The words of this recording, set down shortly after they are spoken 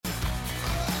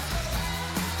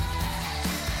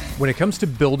When it comes to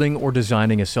building or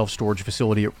designing a self-storage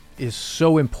facility, it is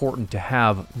so important to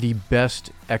have the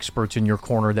best experts in your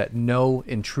corner that know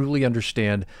and truly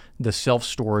understand the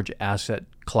self-storage asset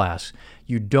class.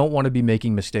 You don't want to be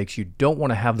making mistakes. You don't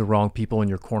want to have the wrong people in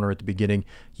your corner at the beginning.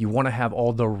 You want to have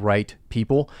all the right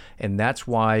people. And that's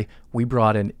why we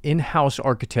brought an in-house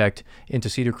architect into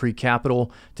Cedar Creek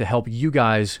Capital to help you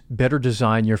guys better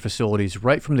design your facilities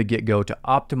right from the get-go to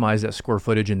optimize that square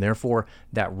footage and therefore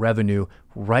that revenue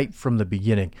right from the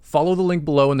beginning. Follow the link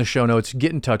below in the show notes,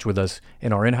 get in touch with us,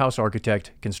 and our in-house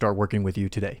architect can start working with you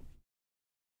today.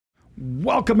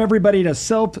 Welcome everybody to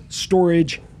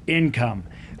Self-Storage Income.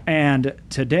 And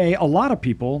today, a lot of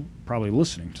people probably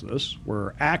listening to this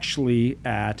were actually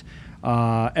at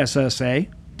SSA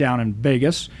down in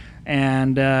Vegas.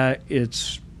 And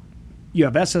you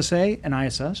have SSA and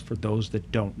ISS. For those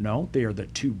that don't know, they are the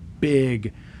two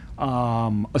big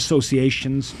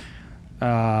associations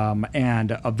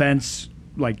and events,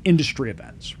 like industry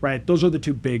events, right? Those are the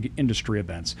two big industry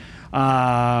events.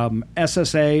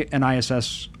 SSA and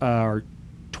ISS are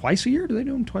twice a year. Do they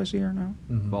do them twice a year now?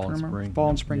 Mm-hmm. Fall and spring. Fall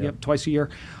and spring, yep, twice a year.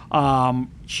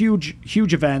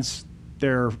 Huge events.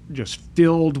 They're just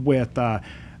filled with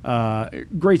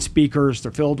great speakers.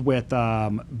 They're filled with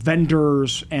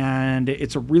vendors, and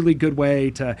it's a really good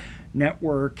way to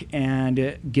network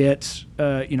and get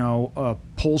a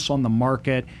pulse on the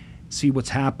market, see what's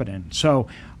happening. So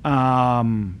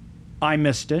I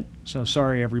missed it. So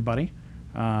sorry, everybody.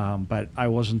 But I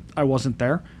wasn't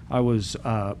there. I was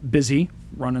busy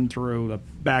running through the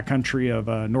backcountry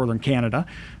of northern Canada.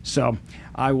 So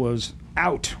I was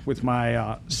out with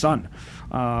my son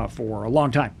for a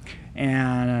long time.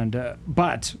 And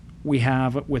but we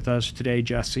have with us today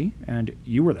Jesse, and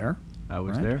you were there. I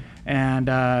was there. And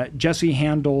Jesse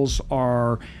handles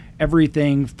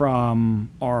everything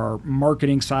from our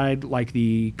marketing side, like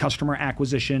the customer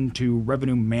acquisition, to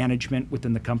revenue management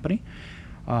within the company,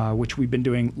 which we've been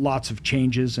doing lots of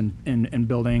changes and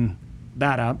building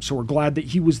that up. So we're glad that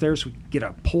he was there so we could get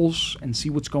a pulse and see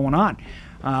what's going on.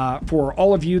 For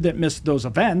all of you that missed those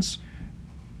events,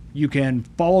 you can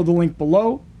follow the link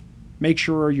below. Make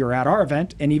sure you're at our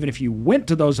event. And even if you went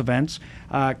to those events,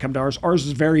 come to ours. Ours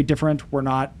is very different. We're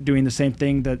not doing the same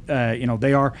thing that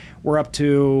they are. We're up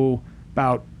to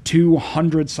about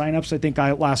 200 signups, I think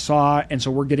I last saw. And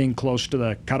so we're getting close to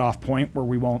the cutoff point where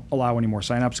we won't allow any more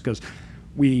signups, because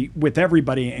with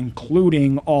everybody,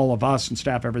 including all of us and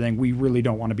staff, everything, we really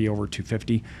don't want to be over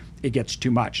 250. It gets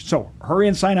too much. So hurry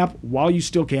and sign up while you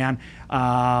still can.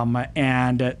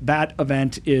 And that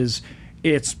event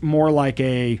it's more like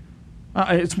a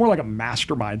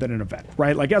mastermind than an event,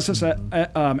 right? Like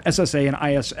SSA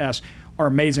and ISS are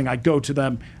amazing. I go to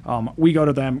them. We go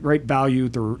to them. Great value.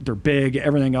 They're big.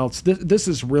 Everything else. This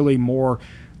is really more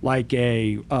like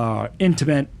a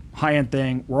intimate, high-end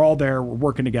thing. We're all there. We're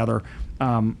working together.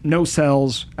 No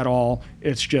sales at all.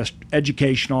 It's just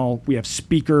educational. We have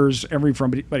speakers,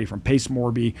 everybody from Pace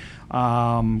Morby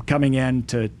coming in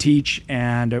to teach,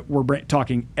 and we're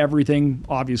talking everything,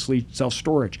 obviously,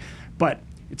 self-storage. But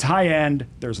it's high end.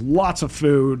 There's lots of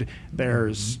food.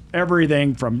 There's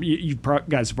everything from you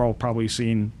guys have all probably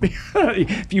seen.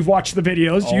 If you've watched the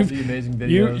videos, the amazing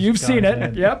videos, you've seen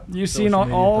it. Yep, you've seen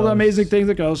all the amazing things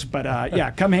that goes. But yeah,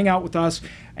 come hang out with us,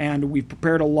 and we've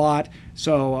prepared a lot.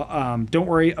 So don't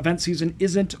worry, event season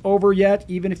isn't over yet,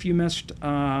 even if you missed the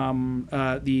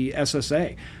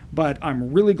SSA. But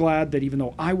I'm really glad that even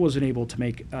though I wasn't able to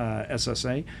make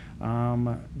SSA,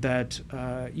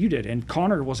 that you did, and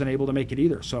Connor wasn't able to make it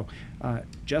either. So,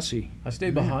 Jesse, I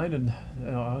stayed behind, and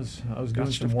I was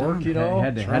doing some work. I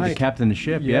had to captain the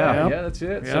ship. Yeah, that's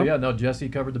it. Yep. So Jesse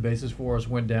covered the bases for us.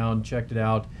 Went down, checked it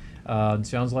out. It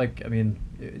sounds like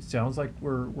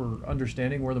we're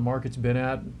understanding where the market's been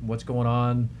at, what's going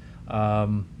on.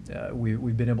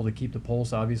 We've been able to keep the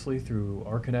pulse, obviously, through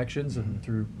our connections and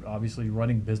through obviously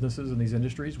running businesses in these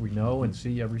industries. We know and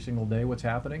see every single day what's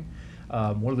happening.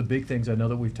 One of the big things I know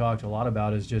that we've talked a lot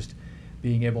about is just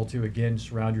being able to, again,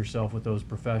 surround yourself with those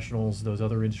professionals, those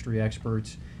other industry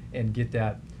experts, and get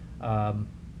that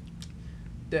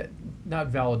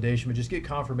not validation, but just get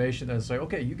confirmation that it's like,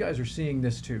 okay, you guys are seeing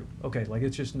this too. Okay, like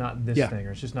it's just not this thing,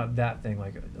 or it's just not that thing.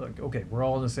 Like okay, we're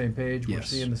all on the same page. We're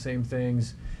seeing the same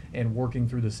things and working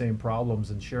through the same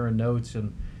problems and sharing notes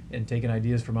and taking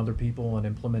ideas from other people and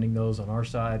implementing those on our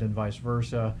side and vice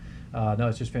versa. No,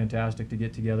 it's just fantastic to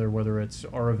get together, whether it's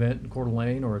our event in Coeur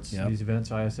d'Alene or it's these events,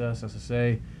 ISS,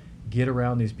 SSA. Get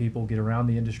around these people, get around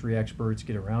the industry experts,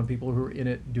 get around people who are in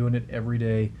it, doing it every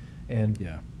day, and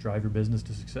drive your business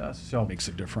to success. So makes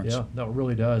a difference. Yeah, no, it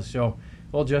really does. So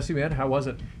Well, Jesse, man, how was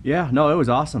it? Yeah, no, it was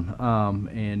awesome.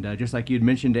 And just like you'd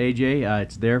mentioned, AJ,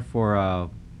 it's there for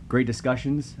great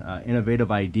discussions,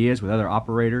 innovative ideas with other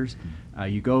operators.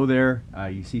 You go there,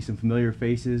 you see some familiar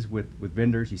faces with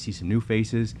vendors, you see some new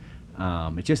faces.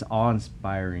 It's just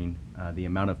awe-inspiring, the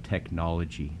amount of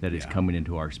technology that is coming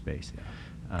into our space.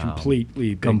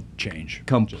 Completely big change.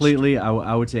 Completely.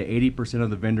 I would say 80% of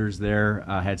the vendors there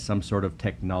had some sort of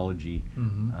technology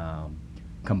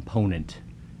component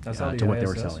That's how the to what they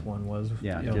were ISS selling. one was.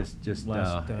 Yeah, just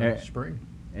last spring.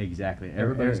 Exactly.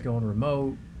 Everybody's going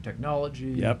remote,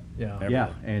 technology. Yep. Yeah.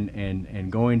 Yeah,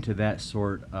 and going to that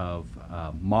sort of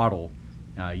model,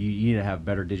 you need to have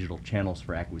better digital channels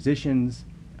for acquisitions,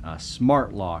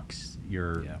 smart locks,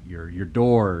 your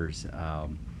doors,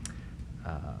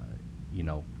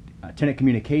 tenant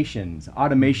communications,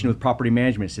 automation with property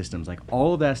management systems. Like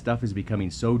all of that stuff is becoming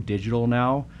so digital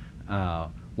now.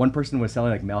 One person was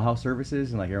selling like mailhouse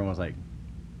services, and like everyone was like,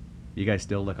 "You guys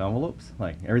still lick envelopes?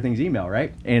 Like everything's email,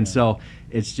 right?" And so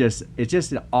it's just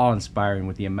awe-inspiring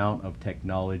with the amount of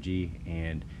technology,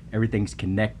 and everything's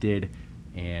connected,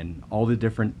 and all the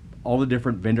different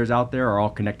vendors out there are all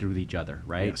connected with each other,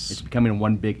 right? Yes. It's becoming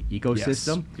one big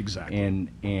ecosystem. Yes, exactly.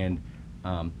 And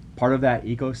part of that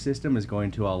ecosystem is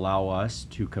going to allow us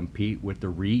to compete with the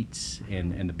REITs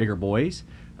and the bigger boys,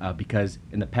 because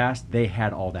in the past they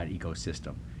had all that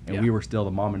ecosystem, and we were still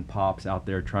the mom and pops out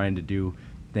there trying to do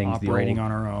things operating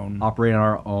on our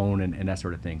own, and that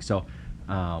sort of thing. So,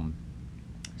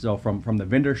 so from the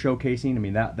vendor showcasing, I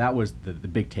mean that was the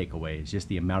big takeaway, is just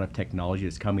the amount of technology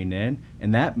that's coming in,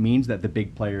 and that means that the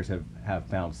big players have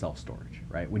found self-storage,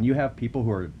 right? When you have people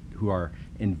who are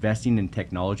investing in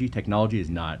technology is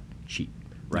not cheap,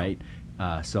 right?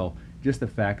 So just the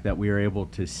fact that we are able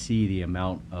to see the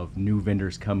amount of new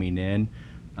vendors coming in.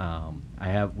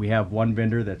 We have one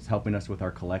vendor that's helping us with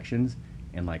our collections,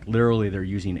 and like literally they're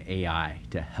using AI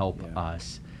to help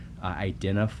us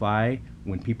identify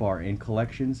when people are in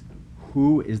collections,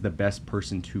 who is the best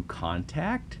person to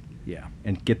contact,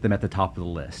 and get them at the top of the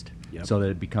list. So that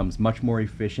it becomes much more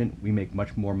efficient. We make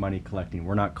much more money collecting.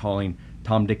 We're not calling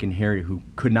Tom, Dick, and Harry who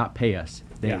could not pay us.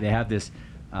 They have this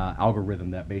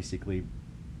algorithm that basically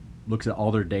looks at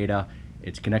all their data.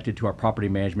 It's connected to our property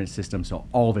management system, so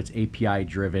all of it's API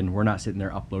driven. We're not sitting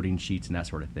there uploading sheets and that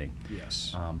sort of thing.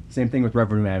 Yes. Same thing with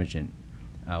revenue management.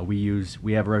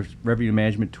 We have a revenue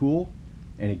management tool,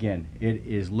 and again, it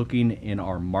is looking in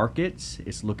our markets.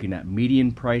 It's looking at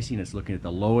median pricing. It's looking at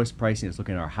the lowest pricing. It's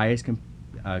looking at our highest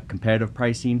competitive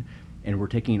pricing, and we're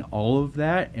taking all of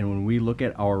that. And when we look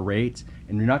at our rates,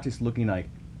 and you're not just looking like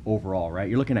overall, right?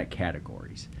 You're looking at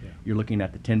categories. You're looking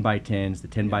at the 10 by 10s, the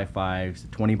 10 by 5s, the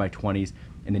 20 by 20s,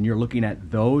 and then you're looking at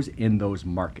those in those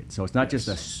markets. So it's not just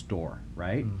a store,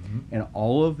 right? And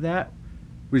all of that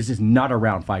was just not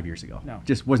around 5 years ago. No.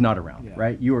 Just was not around,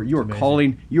 right? You were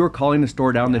calling the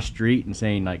store down the street and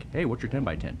saying like, "Hey, what's your 10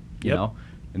 by 10?" You know?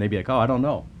 And they'd be like, "Oh, I don't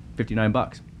know.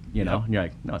 $59." You know? And you're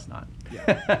like, "No, it's not."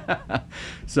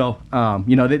 So,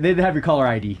 they'd have your caller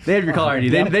ID. They have your caller ID.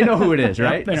 They know who it is,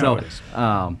 right? They know who it is.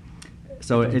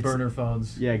 So Those it's burner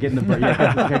phones. Yeah, got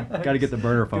to get the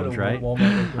burner phones, right?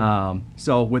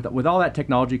 So with all that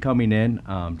technology coming in,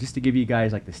 just to give you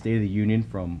guys like the state of the union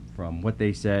from what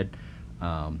they said,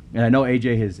 and I know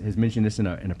AJ has mentioned this in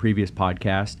a previous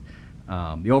podcast.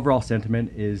 The overall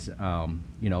sentiment is,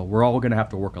 we're all going to have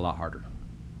to work a lot harder,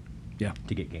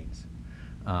 to get gains.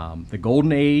 The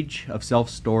golden age of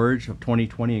self-storage of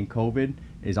 2020 and COVID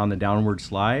is on the downward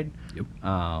slide.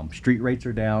 Street rates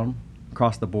are down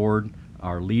across the board.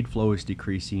 Our lead flow is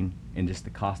decreasing, and just the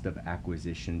cost of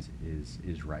acquisitions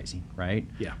is rising, right?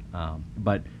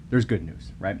 But there's good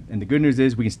news, right? And the good news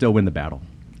is we can still win the battle.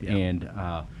 And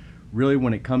really,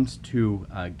 when it comes to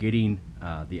getting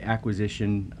the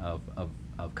acquisition of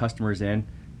customers in,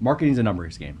 marketing's a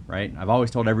numbers game, right? I've always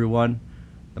told everyone,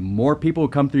 the more people who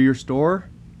come through your store,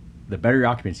 the better your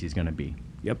occupancy is going to be.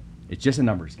 It's just a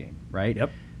numbers game, right?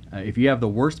 If you have the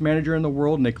worst manager in the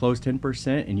world and they close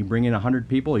 10% and you bring in 100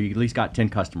 people, you at least got 10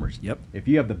 customers. If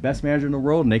you have the best manager in the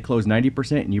world and they close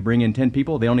 90% and you bring in 10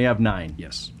 people, they only have 9.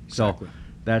 Exactly. So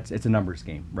it's a numbers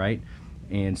game, right?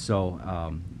 And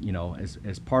so,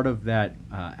 as part of that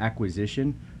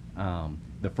acquisition,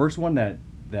 the first one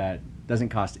that doesn't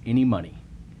cost any money,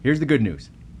 here's the good news,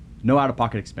 no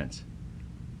out-of-pocket expense,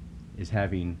 is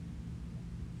having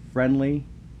friendly,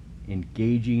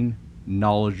 engaging,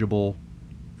 knowledgeable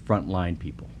frontline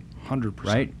people. 100%.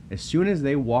 Right? As soon as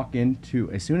they walk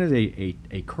into, as soon as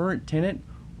a current tenant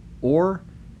or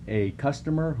a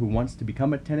customer who wants to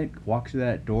become a tenant walks through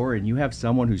that door, and you have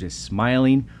someone who's just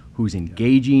smiling, who's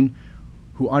engaging,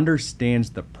 who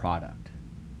understands the product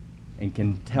and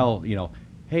can tell,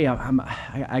 hey,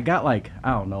 I got like,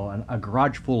 I don't know, a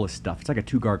garage full of stuff. It's like a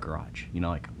 2-car garage. You know,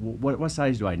 like what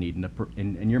size do I need?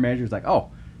 And your manager's like,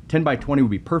 oh, 10 by 20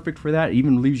 would be perfect for that. It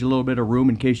even leaves you a little bit of room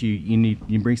in case you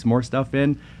bring some more stuff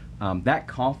in. That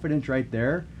confidence right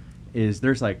there is,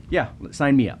 there's like, yeah,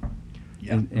 sign me up.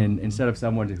 Yeah. And instead of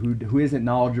someone who isn't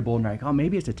knowledgeable and like, oh,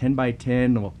 maybe it's a 10 by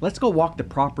 10. Well, let's go walk the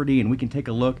property and we can take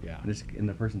a look. Yeah. And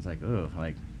the person's like, oh,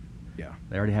 like, yeah,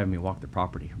 they already have me walk the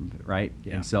property, right?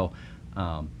 Yeah. And so,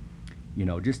 you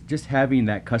know, just having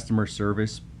that customer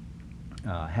service,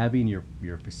 having your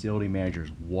facility managers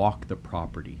walk the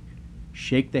property,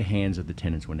 shake the hands of the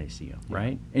tenants when they see them,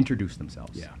 right? Introduce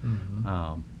themselves. Yeah.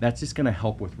 Mm-hmm. That's just going to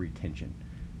help with retention,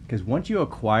 because once you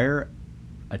acquire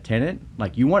a tenant,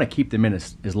 like, you want to keep them in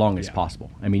as long as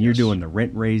possible. I mean, you're doing the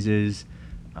rent raises.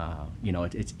 You know,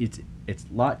 it's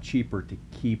a lot cheaper to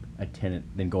keep a tenant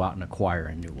than go out and acquire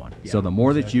a new one. So the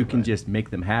more that you can just make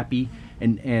them happy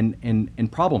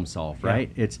and problem solve,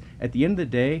 right? It's at the end of the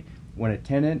day, when a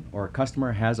tenant or a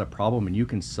customer has a problem and you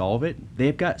can solve it,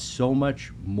 they've got so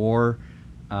much more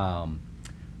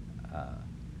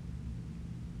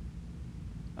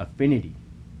affinity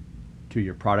to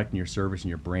your product and your service and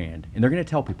your brand, and they're going to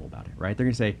tell people about it, right? They're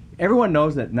going to say, everyone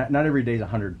knows that not every day is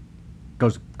 100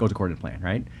 goes according to plan,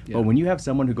 right? Yeah. But when you have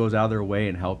someone who goes out of their way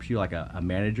and helps you, like a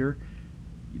manager,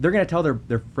 they're going to tell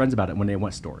their friends about it when they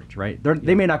want storage, right?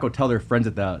 They may not go tell their friends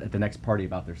at the next party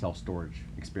about their self-storage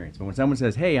experience, but when someone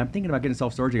says, hey, I'm thinking about getting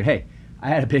self-storage, you go, hey, I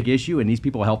had a big issue and these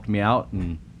people helped me out,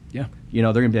 and you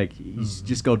know, they're going to be like,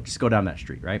 just go down that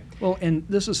street, right? Well, and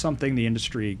this is something the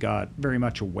industry got very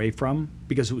much away from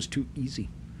because it was too easy.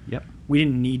 Yep. We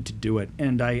didn't need to do it.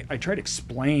 And I try to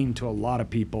explain to a lot of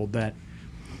people that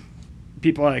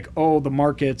people are like, oh, the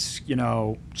market's, you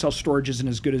know, self-storage isn't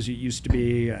as good as it used to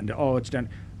be, and oh, it's done.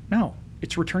 No,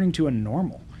 it's returning to a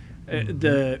normal. We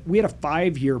had a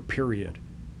 5-year period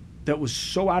that was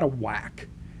so out of whack,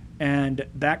 and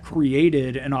that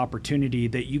created an opportunity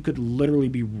that you could literally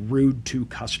be rude to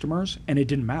customers, and it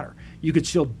didn't matter. You could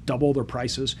still double their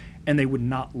prices, and they would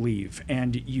not leave,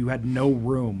 and you had no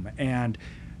room, and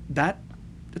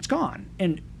it's gone.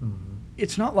 And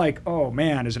it's not like, oh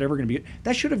man, is it ever going to be?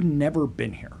 That should have never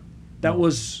been here.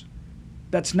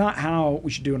 That's not how we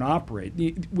should do and operate.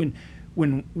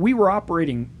 When we were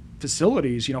operating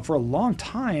facilities, you know, for a long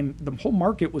time, the whole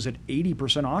market was at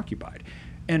 80% occupied.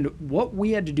 And what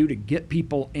we had to do to get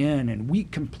people in, and we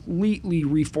completely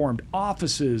reformed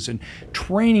offices and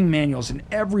training manuals and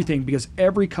everything because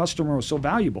every customer was so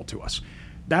valuable to us.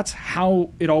 That's how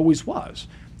it always was.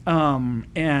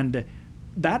 And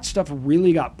that stuff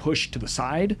really got pushed to the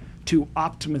side to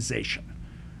optimization.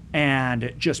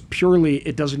 And just purely,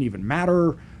 it doesn't even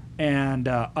matter. And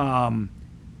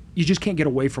you just can't get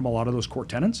away from a lot of those core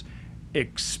tenants,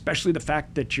 especially the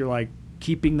fact that you're like,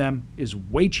 keeping them is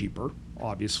way cheaper,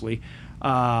 obviously,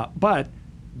 but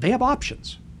they have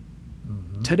options.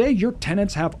 Today, your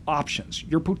tenants have options.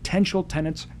 Your potential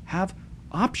tenants have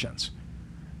options.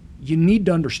 You need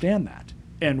to understand that.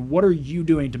 And what are you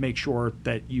doing to make sure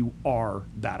that you are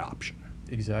that option?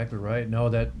 Exactly right. No,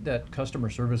 that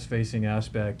customer service facing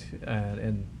aspect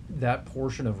and that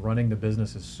portion of running the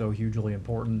business is so hugely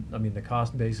important. I mean, the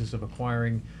cost basis of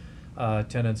acquiring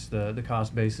tenants, the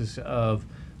cost basis of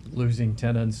losing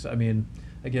tenants. I mean,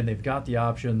 again, they've got the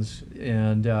options,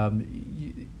 and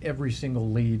every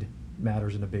single lead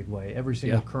matters in a big way. Every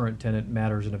single current tenant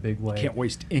matters in a big way. You can't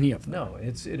waste any of them. No,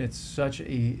 it's such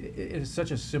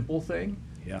a simple thing.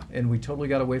 Yeah. And we totally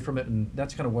got away from it, and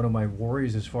that's kind of one of my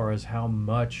worries as far as how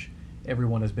much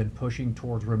everyone has been pushing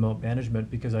towards remote management,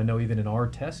 because I know even in our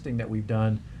testing that we've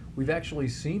done, we've actually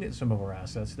seen at some of our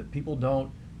assets that people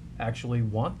don't actually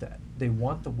want that. They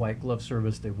want the white glove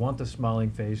service, they want the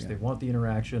smiling face, they want the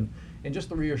interaction, and just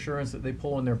the reassurance that they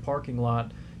pull in their parking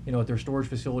lot, you know, at their storage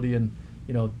facility, and,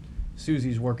 you know,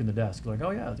 Susie's working the desk. Like,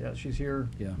 oh yeah, she's here.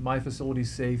 Yeah. My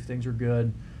facility's safe. Things are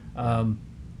good.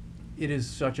 It is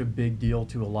such a big deal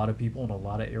to a lot of people in a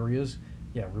lot of areas.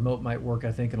 Yeah, remote might work,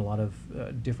 I think, in a lot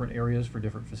of different areas for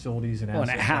different facilities and assets.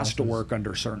 And it has to work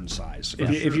under certain size.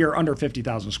 If you're under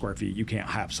 50,000 square feet, you can't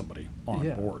have somebody on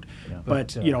board. Yeah.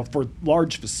 But you know, for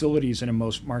large facilities and in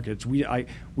most markets, we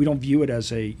don't view it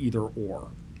as a either or.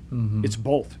 It's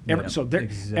both.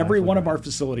 Every one of our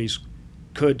facilities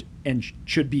could and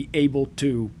should be able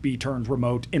to be turned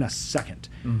remote in a second.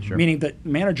 Meaning that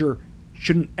manager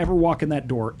shouldn't ever walk in that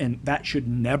door, and that should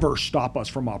never stop us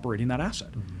from operating that asset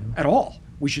at all.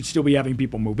 We should still be having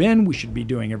people move in. We should be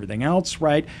doing everything else,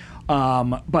 right?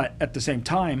 But at the same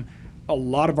time, a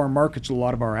lot of our markets, a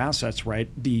lot of our assets, right,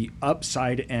 the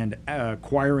upside and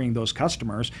acquiring those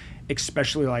customers,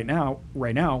 especially right now,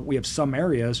 we have some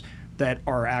areas that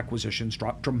our acquisitions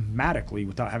drop dramatically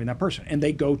without having that person, and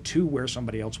they go to where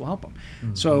somebody else will help them.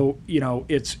 So,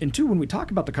 it's, and two, when we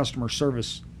talk about the customer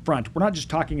service front, we're not just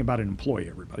talking about an employee,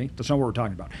 everybody. That's not what we're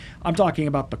talking about. I'm talking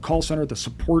about the call center, the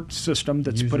support system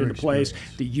that's put into place,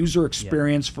 the user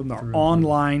experience from the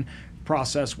online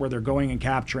process where they're going and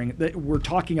capturing. We're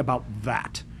talking about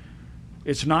that.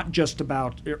 It's not just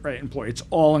about employee. It's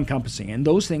all encompassing. And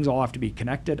those things all have to be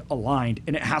connected, aligned,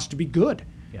 and it has to be good.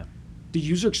 Yeah. The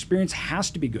user experience has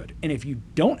to be good. And if you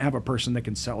don't have a person that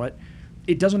can sell it,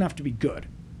 it doesn't have to be good.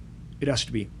 It has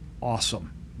to be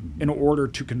awesome in order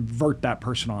to convert that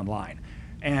person online.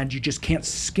 And you just can't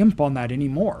skimp on that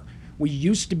anymore. We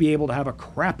used to be able to have a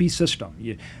crappy system,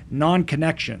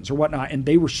 non-connections or whatnot, and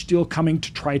they were still coming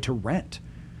to try to rent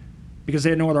because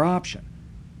they had no other option.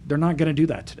 They're not going to do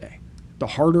that today. The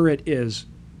harder it is,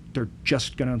 they're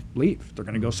just going to leave. They're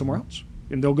going to go somewhere else.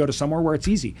 And they'll go to somewhere where it's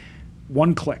easy.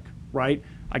 One click, right?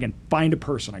 I can find a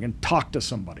person. I can talk to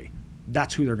somebody.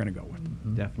 That's who they're going to go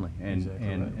with. Definitely.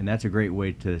 And that's a great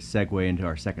way to segue into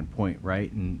our second point,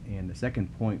 right? And the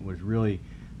second point was really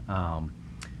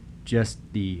just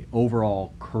the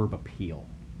overall curb appeal.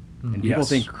 And people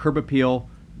think curb appeal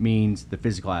means the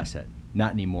physical asset.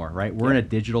 Not anymore, right? We're in a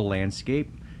digital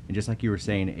landscape. And just like you were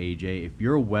saying, AJ, if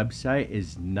your website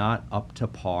is not up to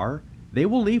par, they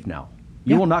will leave now.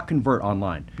 You will not convert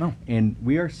online. No. And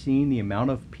we are seeing the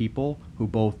amount of people who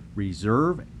both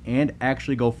reserve and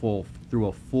actually go through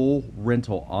a full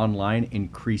rental online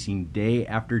increasing day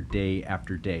after day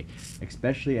after day,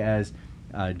 especially as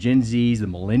Gen Zs, the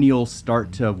millennials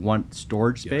start to want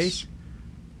storage space.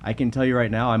 I can tell you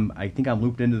right now, I think I'm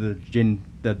looped into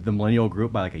the millennial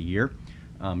group by like a year,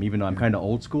 even though I'm kind of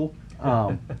old school.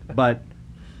 But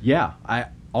yeah,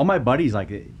 all my buddies, like,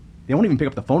 they won't even pick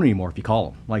up the phone anymore if you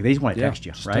call them. Like, they just want to text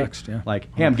you, right? Text, like,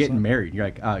 hey, 100%. I'm getting married. You're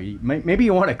like, maybe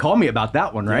you want to call me about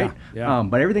that one, right? Yeah.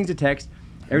 But everything's a text.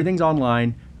 Everything's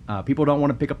online. People don't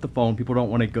want to pick up the phone. People don't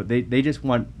want to go. They just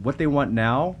want what they want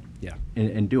now.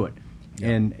 And do it. Yeah.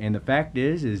 And the fact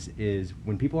is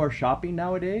when people are shopping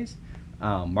nowadays,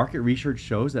 market research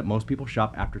shows that most people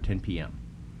shop after 10 p.m.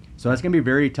 So that's going to be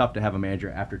very tough to have a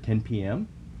manager after 10 p.m.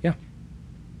 Yeah.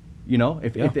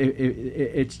 If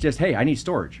it's just, hey, I need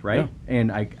storage, right? Yeah.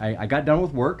 And I got done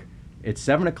with work. It's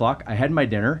 7 o'clock. I had my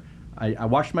dinner. I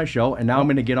watched my show, and now I'm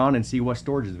going to get on and see what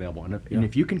storage is available. And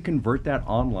if you can convert that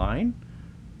online,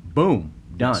 boom,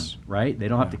 done, right? They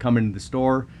don't have to come into the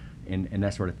store and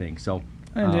that sort of thing. So,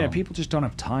 people just don't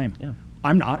have time. Yeah.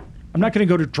 I'm not going to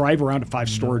go to drive around to 5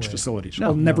 storage facilities.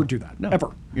 I'll never do that.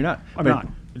 Ever. You're not. I'm not.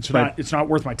 It's not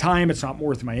worth my time. It's not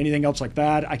worth my anything else like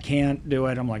that. I can't do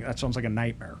it. I'm like, that sounds like a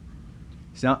nightmare.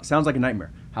 Sounds like a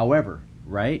nightmare. However,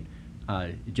 right,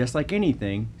 just like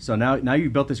anything, so now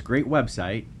you've built this great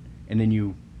website, and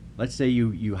then let's say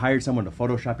you hired someone to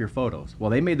Photoshop your photos. Well,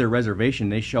 they made their reservation,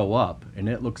 they show up, and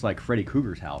it looks like Freddy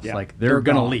Krueger's house. Yeah. Like, they're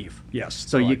going to leave. Yes.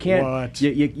 So you can't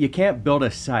you can't build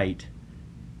a site.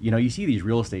 You see these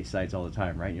real estate sites all the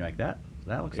time, right? And you're like, that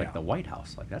looks like the White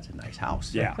House. Like, that's a nice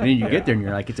house. Yeah. And then you get there and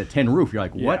you're like, it's a tin roof. You're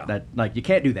like, what? That, like, you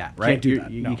can't do that, right?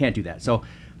 You can't do that. So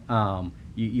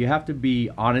you have to be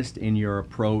honest in your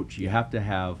approach. You have to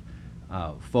have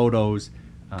photos.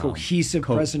 Cohesive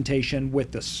presentation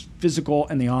with the physical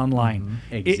and the online.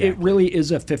 Exactly. It really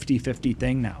is a 50-50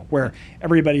 thing now, where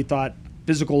everybody thought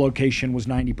physical location was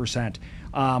 90%.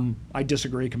 I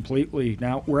disagree completely.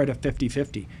 Now we're at a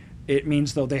 50-50. It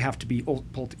means, though, they have to be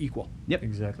both equal. Yep.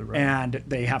 Exactly right. And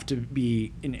they have to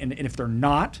be, and if they're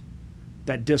not,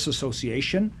 that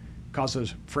disassociation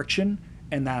causes friction,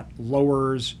 and that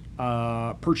lowers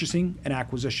purchasing and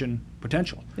acquisition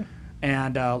potential. Yeah.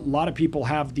 And a lot of people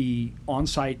have the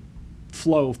on-site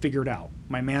flow figured out.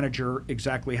 My manager,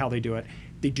 exactly how they do it.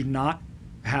 They do not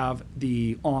have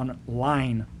the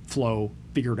online flow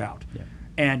figured out. Yeah.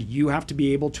 And you have to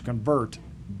be able to convert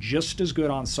just as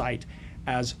good on-site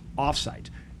as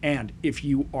off-site. And if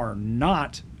you are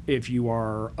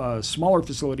a smaller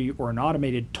facility or an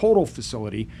automated total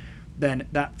facility, then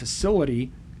that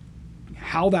facility,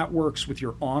 how that works with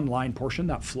your online portion,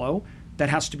 that flow, that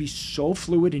has to be so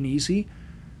fluid and easy.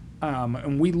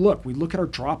 And we look at our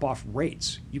drop-off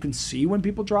rates. You can see when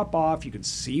people drop off. You can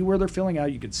see where they're filling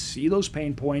out. You can see those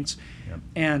pain points. Yep.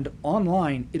 And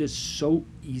online, it is so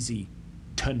easy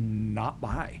to not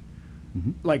buy.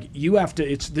 Mm-hmm. Like, you have to,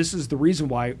 this is the reason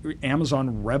why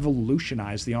Amazon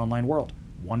revolutionized the online world.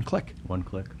 One click.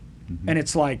 Mm-hmm. And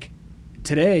it's like,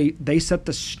 today, they set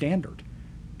the standard.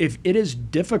 If it is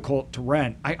difficult to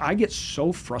rent, I get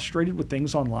so frustrated with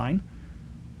things online.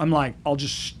 I'm like, I'll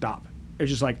just stop. It's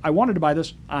just like, I wanted to buy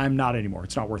this. I'm not anymore.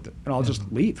 It's not worth it. And I'll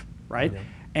just leave, right?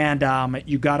 Yeah. And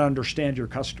you got to understand your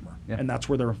customer. and that's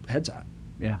where their head's at.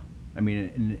 Yeah. I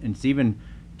mean, and it's even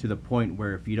to the point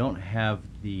where if you don't have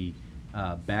the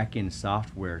back-end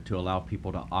software to allow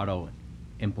people to auto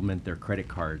implement their credit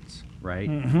cards, right?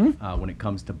 When it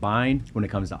comes to buying, when it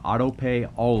comes to auto pay,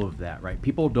 all of that, right?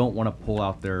 People don't want to pull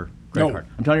out their credit card.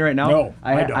 I'm telling you right now,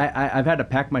 I've had to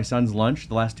pack my son's lunch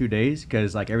the last 2 days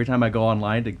because like every time I go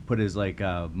online to put his like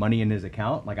money in his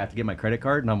account, like I have to get my credit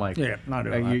card, and I'm like, not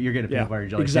doing that. You're getting a peanut butter and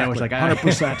jelly exactly. sandwich, like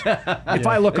 100%. If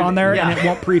I look on there and it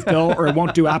won't pre-fill or it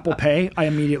won't do Apple Pay, I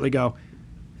immediately go,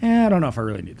 I don't know if I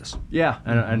really need this. Yeah,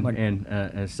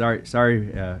 and sorry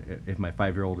if my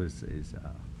 5-year-old is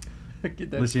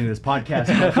listening to this podcast.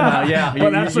 But,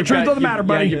 well, that's the truth of the matter,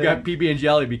 buddy. You've got PB and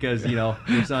jelly because your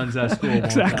son's school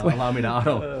won't allow me to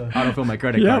autofill my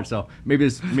credit card. So maybe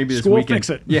this school weekend.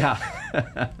 Fix it. Yeah.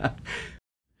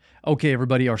 Okay,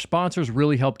 everybody, our sponsors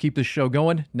really help keep this show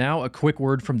going. Now, a quick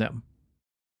word from them.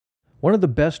 One of the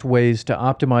best ways to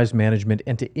optimize management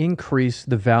and to increase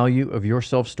the value of your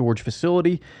self-storage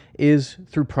facility is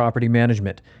through property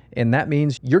management. And that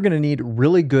means you're going to need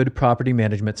really good property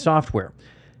management software.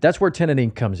 That's where Tenant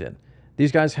Inc. comes in.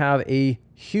 These guys have a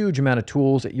huge amount of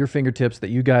tools at your fingertips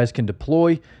that you guys can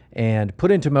deploy and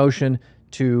put into motion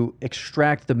to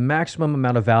extract the maximum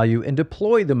amount of value and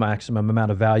deploy the maximum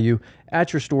amount of value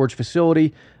at your storage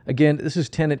facility. Again, this is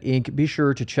Tenant Inc. Be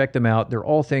sure to check them out. They're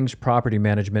all things property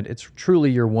management. It's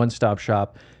truly your one-stop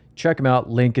shop. Check them out.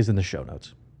 Link is in the show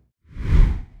notes.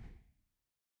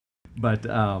 But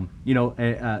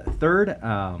third,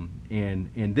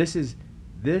 and this is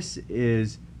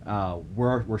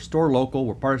we're store local.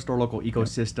 We're part of store local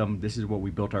ecosystem. This is what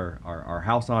we built our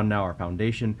house on now, our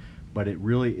foundation. But it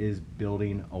really is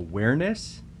building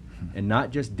awareness, and not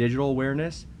just digital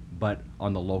awareness, but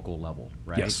on the local level,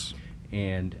 right? Yes.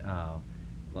 And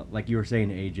like you were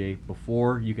saying, AJ,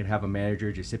 before you could have a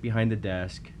manager just sit behind the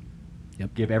desk,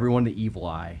 give everyone the evil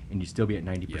eye, and you still be at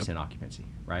 90% occupancy,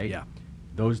 right? Yeah.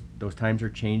 Those times are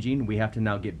changing. We have to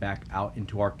now get back out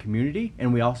into our community,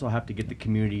 and we also have to get the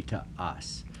community to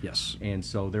us. Yes. And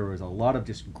so there was a lot of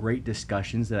just great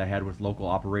discussions that I had with local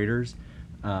operators.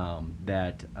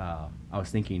 That I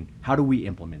was thinking, how do we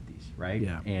implement these, right?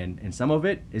 Yeah. And some of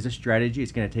it is a strategy.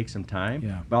 It's going to take some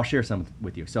time, but I'll share some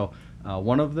with you. So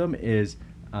one of them is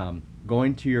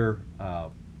going to your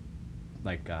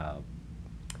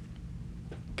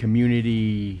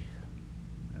community.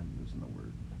 I'm losing the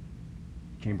word.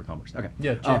 Chamber of Commerce. Okay.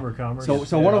 Yeah, Chamber of Commerce.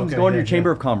 So one of them is going to your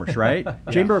Chamber of Commerce, right?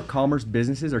 Chamber of Commerce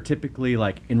businesses are typically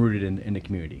like enrooted in the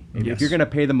community. If you're going to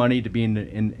pay the money to be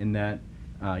in that.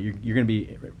 You're going to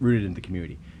be rooted in the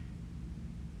community.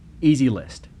 Easy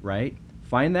list, right?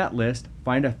 Find that list,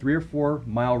 find a 3 or 4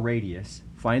 mile radius,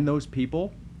 find those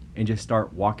people, and just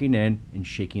start walking in and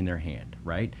shaking their hand,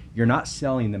 right? You're not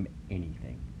selling them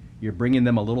anything. You're bringing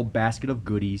them a little basket of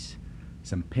goodies,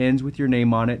 some pins with your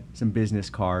name on it, some business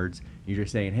cards. You're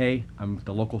just saying, hey, I'm at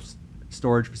the local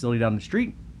storage facility down the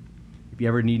street. If you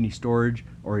ever need any storage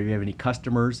or if you have any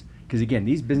customers, because again,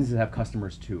 these businesses have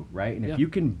customers too, right? And if you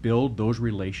can build those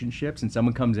relationships, and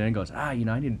someone comes in and goes, I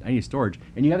need storage,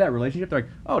 and you have that relationship, they're like,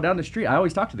 oh, down the street, I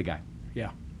always talk to the guy.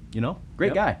 Yeah.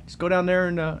 Great guy. Just go down there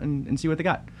and see what they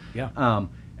got. Yeah.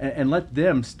 And let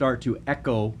them start to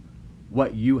echo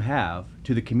what you have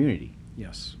to the community.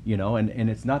 Yes. And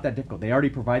it's not that difficult. They already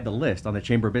provide the list on the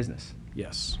Chamber of Business.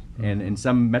 Yes. And in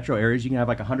some metro areas, you can have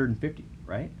like 150,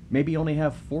 right? Maybe you only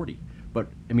have 40. But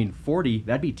 40,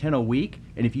 that'd be 10 a week.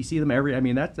 And if you see them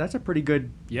that's a pretty good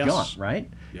jaunt,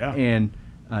 right? Yeah. And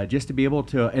just to be able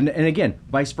to, and again,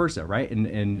 vice versa, right?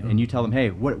 And you tell them, hey,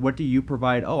 what do you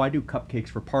provide? Oh, I do cupcakes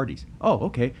for parties. Oh,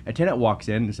 okay. A tenant walks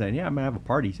in and saying, yeah, I'm gonna have a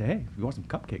party. Say, hey, if you want some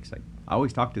cupcakes, like I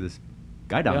always talk to this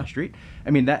guy down the street.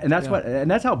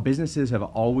 That's how businesses have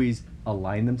always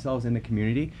aligned themselves in the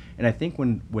community. And I think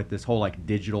with this whole like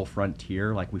digital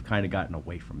frontier, like we've kind of gotten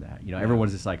away from that.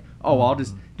 Everyone's just like, oh, well, I'll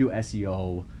just do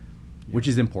SEO, which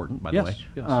is important, by the way.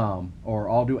 Yes. Or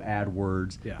I'll do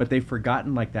AdWords. Yeah. But they've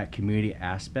forgotten like that community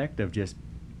aspect of just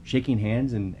shaking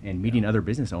hands and meeting other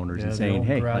business owners and saying,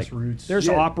 hey, grassroots. There's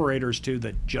operators too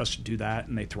that just do that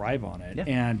and they thrive on it. Yeah.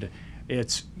 And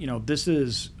it's, this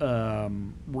is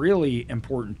really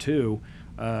important too.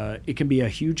 It can be a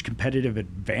huge competitive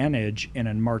advantage in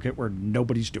a market where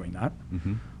nobody's doing that.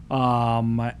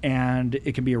 And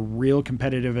it can be a real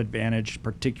competitive advantage,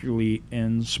 particularly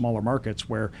in smaller markets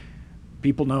where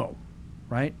people know,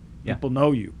 right? Yeah. People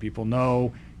know you. People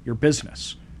know your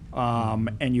business.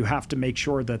 And you have to make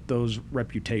sure that those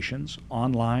reputations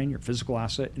online, your physical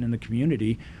asset, and in the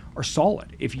community are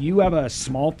solid. If you have a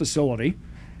small facility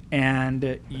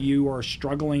and you are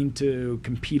struggling to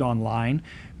compete online,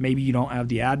 maybe you don't have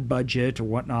the ad budget or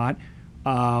whatnot,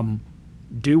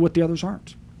 do what the others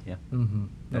aren't. Yeah. Mm-hmm.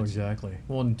 No, exactly.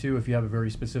 Well, and two, if you have a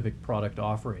very specific product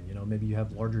offering, maybe you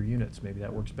have larger units, maybe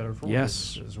that works better for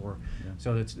Yes. businesses.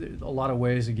 So it's a lot of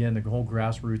ways. Again, the whole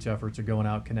grassroots efforts of going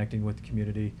out, connecting with the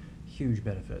community, huge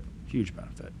benefit. Huge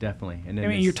benefit. Definitely. And then I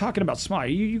mean, you're talking about small.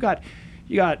 You got,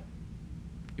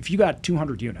 if you got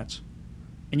 200 units,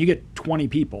 and you get 20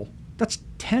 people, that's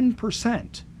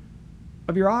 10%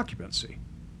 of your occupancy.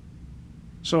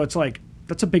 So it's like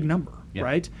that's a big number, Yeah.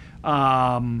 right?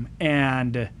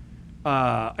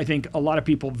 I think a lot of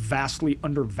people vastly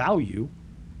undervalue.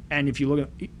 And if you look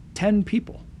at 10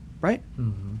 people, right?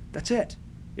 Mm-hmm. That's it.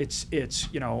 It's at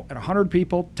 100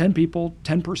 people, 10 people,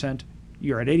 10%.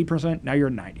 You're at 80%. Now you're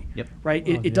at 90. Yep. Right.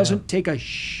 Well, It doesn't take a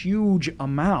huge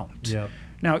amount. Yep.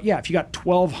 Now, yeah, if you got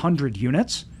 1,200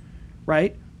 units,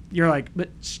 right? You're like, but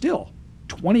still,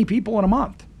 20 people in a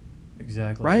month.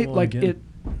 Exactly. Right? Well, Like again,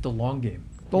 the long game.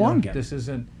 The long game. This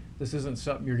isn't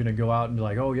something you're going to go out and be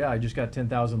like, oh yeah, I just got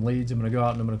 10,000 leads. I'm going to go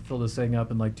out and I'm going to fill this thing up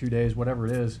in like 2 days, whatever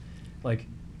it is. Like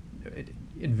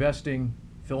investing,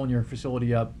 filling your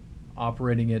facility up,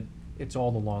 operating it. It's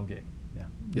all the long game. Yeah.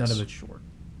 None Yes. of it's short.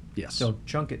 Yes. So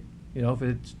chunk it. If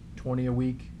it's 20 a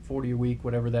week, 40 a week,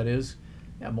 whatever that is,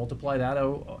 multiply that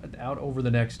out over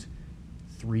the next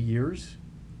 3 years.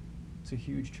 It's a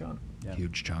huge chunk. Yeah.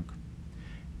 Huge chunk.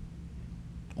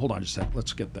 Hold on just a sec.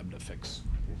 Let's get them to fix.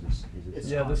 It's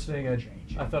Yeah, not this thing,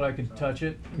 changing. I thought I could touch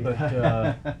it, but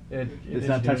it It's didn't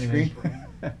not do touch anything. screen?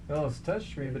 Well, it's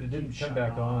touchscreen, but it didn't Shut come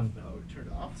back off. on. Oh, it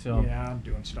turned off? So Yeah, I'm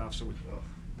doing stuff, so we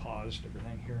paused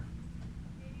everything here.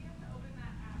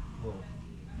 Well,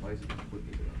 why is it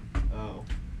flipping it on? Oh.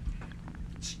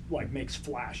 It's like makes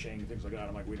flashing, things like that.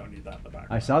 I'm like, we don't need that in the background.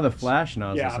 I saw the flash and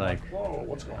I was yeah, just I'm like, whoa,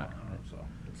 what's going on? So,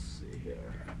 Let's see here.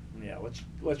 yeah,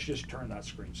 let's just turn that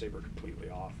screensaver completely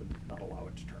off and not allow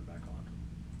it to turn back on.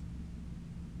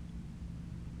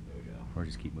 There we go. or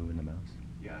just keep moving the mouse.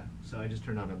 Yeah, so I just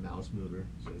turned on a mouse mover,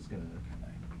 so it's gonna...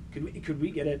 Could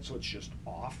we get it so it's just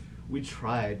off? We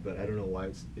tried, but I don't know why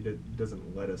it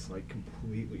doesn't let us like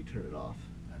completely turn it off.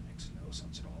 That makes no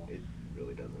sense at all. It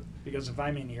really doesn't. Because if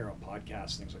I'm in here on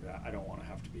podcasts, things like that, I don't want to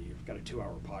have to be. I've got a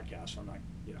 2-hour podcast, so I'm not,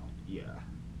 Yeah.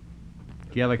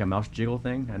 Do you have like a mouse jiggle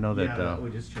thing? I know that. Yeah, we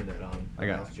just turned that on. I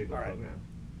got- mouse jiggle all right. program.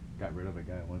 got rid of a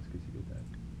guy once because he did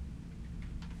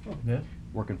that. Oh, yeah.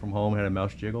 Working from home, had a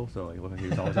mouse jiggle, so like, it looked like he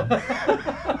was always on.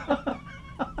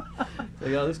 So,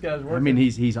 yeah, this guy's working. I mean,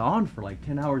 he's on for like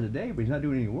 10 hours a day, but he's not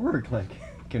doing any work. Like,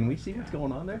 can we see what's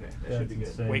going on there? Okay, that Yeah, should be it's good.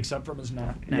 insane. wakes up from his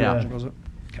nap. Yeah. and goes up.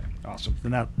 Okay, awesome.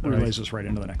 Then that All right. relays us right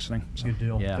into the next thing. So. Good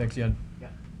deal. Yeah. Thanks, Yen. Yeah.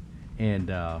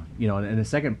 And and the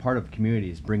second part of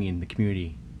community is bringing the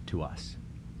community to us.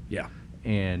 Yeah.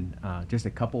 And just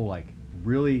a couple like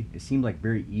really, it seemed like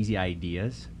very easy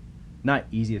ideas, not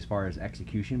easy as far as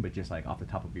execution, but just like off the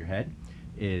top of your head,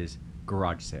 is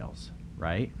garage sales,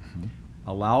 right?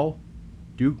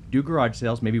 Do garage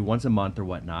sales maybe once a month or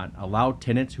whatnot. Allow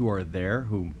tenants who are there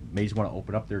who may just want to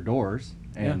open up their doors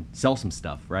and sell some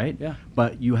stuff, right? Yeah.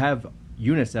 But you have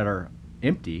units that are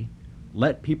empty.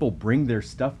 Let people bring their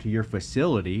stuff to your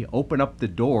facility. Open up the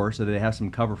door so that they have some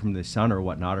cover from the sun or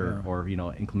whatnot, or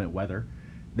inclement weather.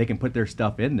 They can put their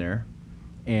stuff in there,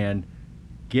 and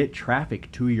get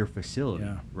traffic to your facility,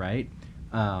 Yeah. right?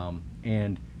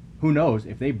 And who knows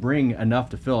if they bring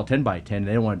enough to fill a 10 by 10,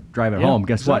 they don't want to drive it Yeah, home.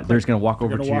 Guess what? exactly. They're just going to walk They're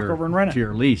over gonna to walk your over and rent it. to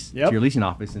your lease Yep. to your leasing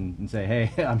office and say,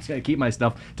 hey, I'm just going to keep my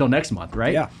stuff till next month,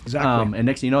 right? Yeah, exactly. And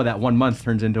next thing you know, that 1 month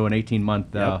turns into an 18-month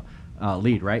Yep.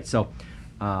 lead, right? So,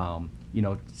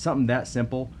 something that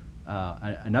simple.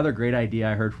 Another great idea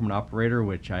I heard from an operator,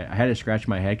 which I had to scratch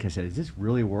my head because I said, does this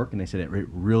really work? And they said, it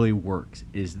really works,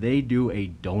 is they do a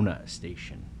donut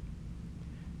station.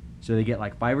 So they get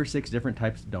like 5 or 6 different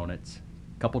types of donuts,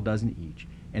 a couple dozen each,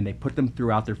 and they put them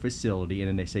throughout their facility, and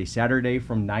then they say Saturday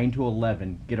from 9 to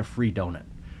 11, get a free donut.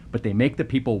 But they make the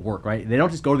people work, right? They don't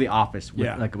just go to the office with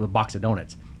like with a box of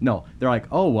donuts. No, they're like,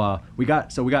 we got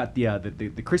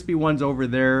the crispy ones over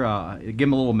there. Give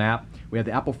them a little map. We have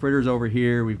the apple fritters over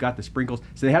here. We've got the sprinkles.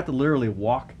 So they have to literally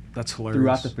walk That's hilarious.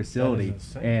 throughout the facility, That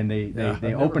is insane. and Yeah.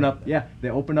 they I've open never up heard that. they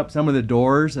open up some of the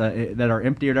doors that are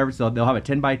empty or whatever. So they'll have a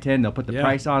 10 by 10. They'll put the Yeah.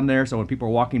 price on there. So when people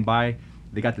are walking by,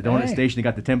 they got the donut Hey. station. They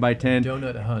got the 10 by 10.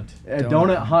 Donut hunt. A Donut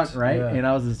donut hunt. hunt, right? Yeah. And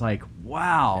I was just like,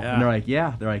 wow. Yeah. And they're like,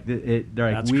 yeah. They're like, they're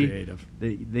like, That's we. creative.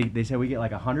 They said we get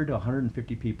like 100 to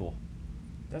 150 people.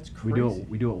 That's We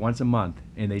crazy. do it once a month,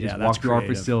 and they Yeah, just that's walk through our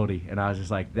creative. facility. And I was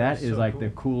just like, that That's is so like cool. the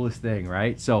coolest thing,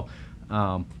 right? So,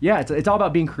 it's all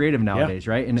about being creative nowadays,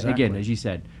 right? And exactly. again, as you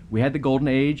said, we had the golden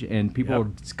age, and people Yep.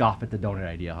 would scoff at the donut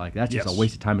idea, like that's just Yes. a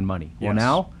waste of time and money. Well, Yes.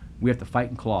 now we have to fight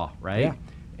and claw, right? Yeah.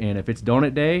 And if it's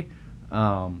donut day,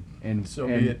 And So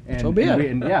and, be it. And, So be and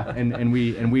it.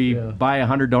 We, and we Yeah. buy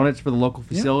 100 donuts for the local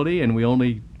facility, and we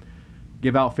only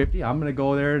give out 50. I'm gonna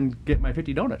go there and get my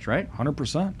 50 donuts, right?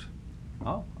 100%.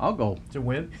 I'll go. It's a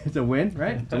win. It's a win,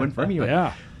 right? It's a win for me.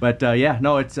 Yeah. But yeah,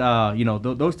 no, it's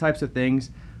those types of things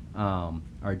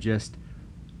are just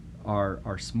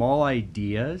are small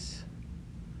ideas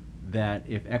that,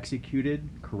 if executed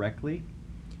correctly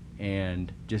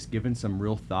and just given some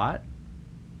real thought,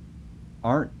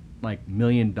 aren't like $1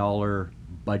 million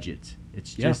budgets.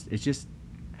 It's just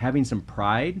having some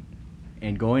pride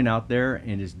and going out there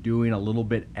and just doing a little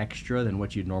bit extra than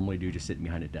what you'd normally do just sitting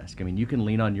behind a desk. I mean, you can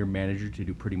lean on your manager to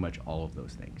do pretty much all of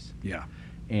those things. Yeah.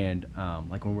 And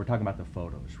like when we're talking about the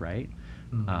photos, right?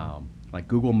 Like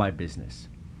Google My Business.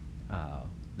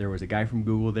 There was a guy from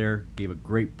Google there, gave a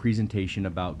great presentation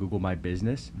about Google My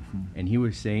Business, and he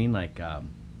was saying, like,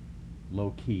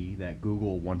 low key, that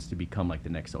Google wants to become like the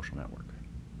next social network,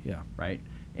 Yeah. right?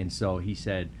 And so he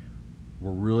said,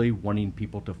 we're really wanting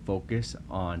people to focus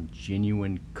on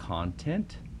genuine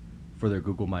content for their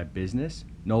Google My Business.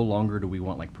 No longer do we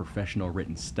want like professional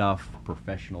written stuff,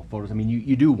 professional photos. I mean,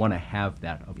 you do want to have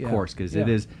that, of course, because it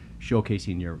is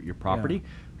showcasing your property.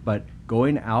 But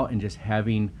going out and just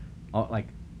having, like,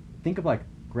 think of like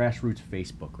grassroots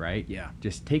Facebook, right? Yeah.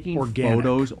 Just taking Organic.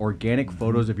 organic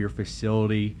photos of your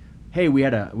facility. Hey, we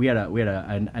had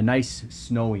a nice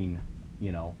snowing,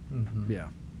 Yeah.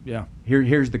 Yeah.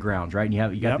 here's the grounds, right? And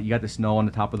you Yep. got the snow on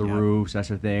the top of the Yep. roofs, that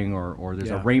sort of thing, or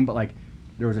there's a Yeah. rainbow, like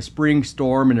there was a spring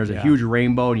storm and there's a Yeah. huge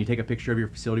rainbow, and you take a picture of your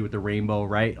facility with the rainbow,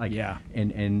 right? Like, Yeah.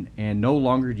 and no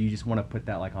longer do you just want to put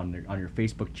that like on your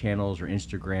Facebook channels or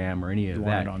Instagram or any of You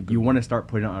want that. it on You Google. want to start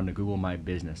putting it on the Google My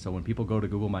Business. So when people go to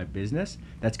Google My Business,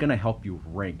 that's going to help you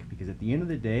rank, because at the end of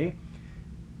the day,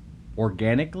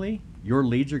 organically, your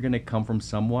leads are going to come from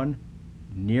someone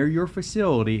near your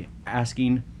facility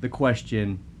asking the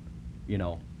question,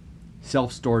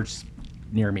 self-storage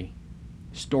near me,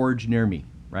 storage near me,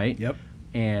 right? Yep.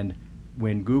 And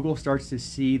when Google starts to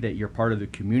see that you're part of the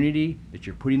community, that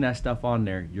you're putting that stuff on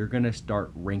there, you're going to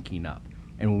start ranking up.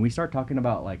 And when we start talking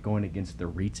about like going against the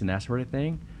REITs and that sort of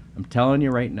thing, I'm telling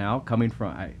you right now, coming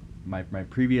from my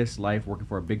previous life, working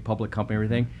for a big public company,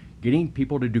 everything, getting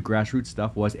people to do grassroots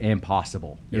stuff was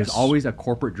impossible. It was Yes. always a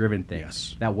corporate-driven thing.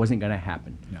 Yes. That wasn't going to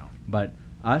happen. No. But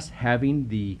us having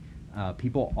the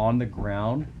people on the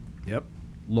ground, Yep.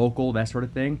 local, that sort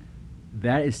of thing,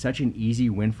 that is such an easy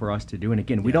win for us to do. And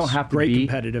again, we don't Yes. have to Great be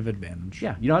competitive advantage.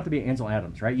 Yeah, you don't have to be Ansel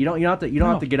Adams, right? You don't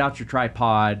have to get out your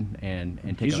tripod and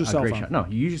take Use your a cell great phone. shot. No,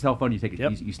 you use your cell phone. You take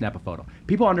Yep. you snap a photo.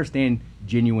 People understand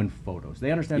genuine photos.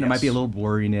 They understand there might be a Yes. little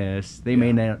blurriness. They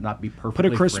may not be Put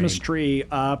perfectly a Christmas framed. tree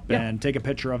up Yeah. and take a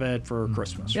picture of it for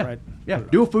Christmas, Yeah, right? yeah. Put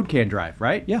it Do up. a food can drive,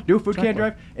 right? Yeah, Do a food can exactly.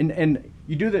 drive, and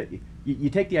you do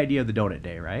you take the idea of the donut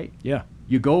day, right? Yeah.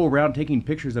 You go around taking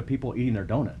pictures of people eating their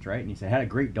donuts, right? And you say, "Had a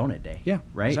great donut day." Yeah,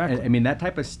 right. exactly. I mean, that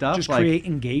type of stuff. Just like create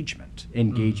engagement.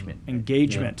 engagement.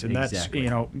 Engagement, Yeah, and that's exactly.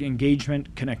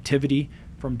 engagement, connectivity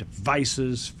from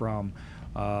devices, from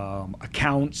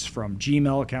accounts, from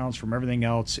Gmail accounts, from everything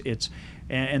else.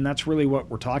 And that's really what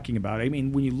we're talking about. I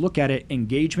mean, when you look at it,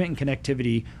 engagement and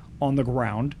connectivity on the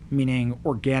ground, meaning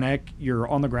organic, you're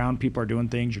on the ground, people are doing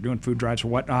things, you're doing food drives or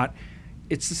whatnot.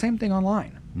 It's the same thing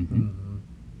online.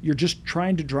 You're just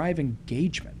trying to drive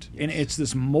engagement. And it's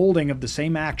this molding of the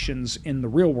same actions in the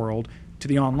real world to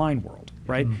the online world,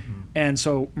 right? And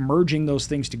so merging those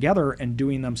things together and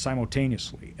doing them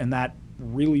simultaneously, and that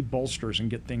really bolsters and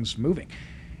get things moving.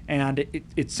 And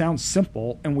it sounds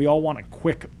simple, and we all want a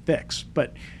quick fix,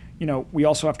 but we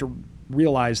also have to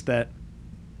realize that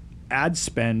ad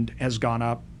spend has gone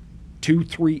up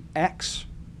 2-3x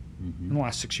in the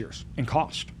last 6 years in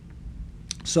cost.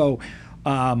 So,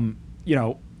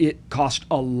 it cost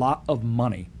a lot of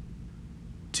money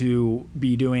to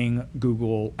be doing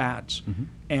Google ads.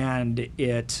 And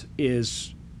this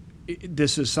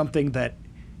is something that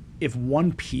if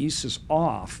one piece is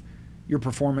off, your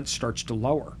performance starts to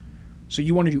lower. So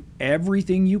you want to do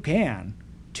everything you can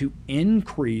to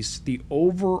increase the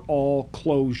overall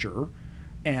closure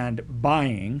and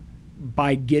buying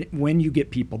when you get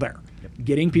people there.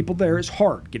 Getting people there is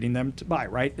hard, getting them to buy,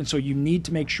 right? And so you need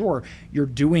to make sure you're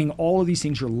doing all of these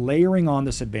things, you're layering on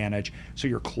this advantage so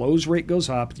your close rate goes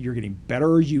up, you're getting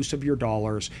better use of your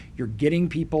dollars, you're getting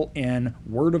people in,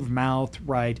 word of mouth,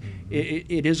 right?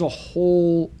 It is a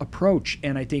whole approach,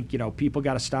 and I think, people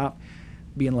got to stop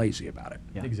being lazy about it.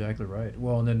 Yeah. Exactly right.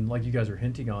 Well, and then like you guys are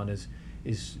hinting on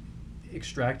is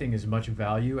extracting as much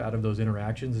value out of those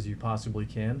interactions as you possibly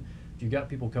can. If you've got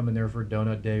people coming there for a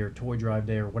donut day or toy drive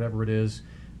day or whatever it is,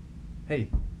 hey,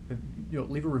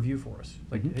 leave a review for us.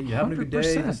 Like, hey, you having a good day?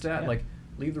 100%, This, that. yeah. Like,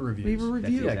 leave the reviews. Leave a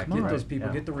review. That's Come exactly on. Get those people,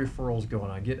 Yeah. get the referrals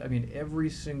going on. Every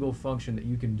single function that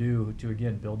you can do to,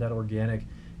 again, build that organic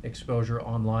exposure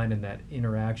online and that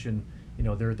interaction,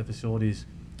 there at the facilities.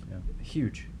 Yeah.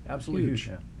 Huge, absolutely huge.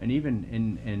 Yeah. And even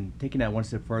in taking that one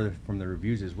step further from the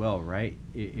reviews as well, right?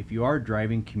 If you are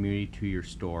driving community to your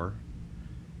store,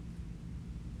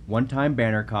 one-time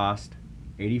banner cost,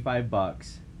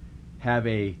 $85. Have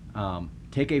a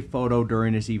take a photo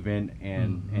during this event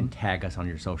and tag us on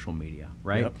your social media,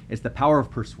 right? Yep. It's the power of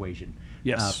persuasion.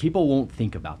 Yes. People won't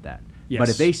think about that. Yes. But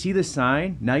if they see the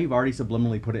sign, now you've already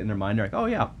subliminally put it in their mind. They're like, oh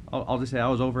yeah, I'll just say I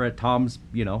was over at Tom's,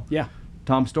 Yeah.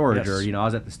 Tom Storage, Yes. or I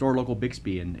was at the store local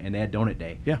Bixby, and they had donut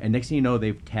day. Yeah. And next thing you know,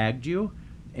 they've tagged you,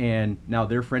 and now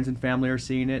their friends and family are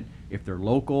seeing it. If they're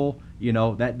local,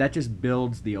 that just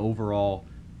builds the overall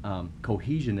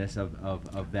cohesionness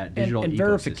of that digital and ecosystem.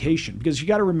 verification, because you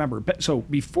got to remember. So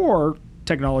before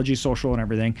technology, social, and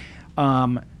everything,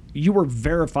 you were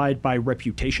verified by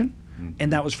reputation.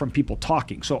 And that was from people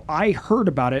talking. So I heard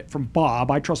about it from Bob.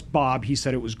 I trust Bob. He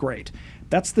said it was great.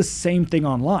 That's the same thing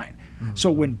online.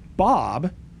 So when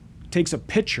Bob takes a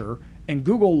picture and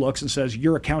Google looks and says,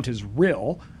 your account is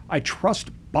real, I trust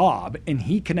Bob, and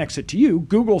he connects it to you,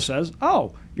 Google says,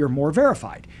 oh, you're more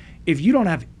verified. If you don't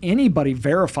have anybody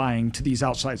verifying to these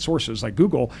outside sources like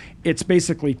Google, it's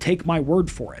basically take my word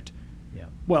for it. Yeah.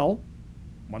 Well,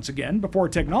 once again, before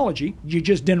technology, you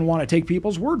just didn't want to take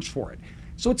people's words for it.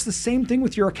 So it's the same thing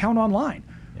with your account online.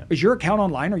 Yeah. Is your account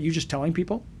online, are you just telling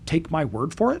people, take my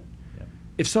word for it? Yeah.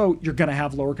 If so, you're going to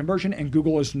have lower conversion, and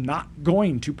Google is not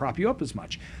going to prop you up as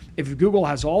much. If Google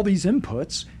has all these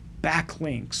inputs,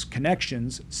 backlinks,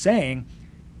 connections, saying,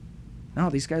 no,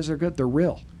 these guys are good, they're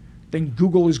real, then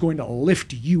Google is going to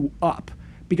lift you up,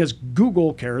 because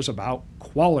Google cares about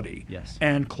quality Yes.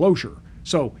 and closure.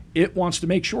 So it wants to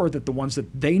make sure that the ones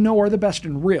that they know are the best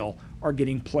and real are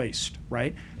getting placed,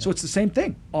 right? So it's the same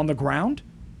thing on the ground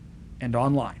and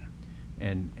online.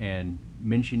 And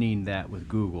mentioning that with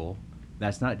Google,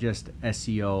 that's not just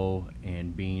SEO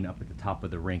and being up at the top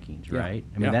of the rankings, Yeah. right?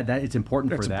 I mean, Yeah. that it's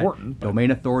important That's for that. important, but- Domain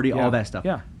authority, Yeah. all that stuff.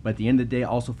 Yeah. But at the end of the day,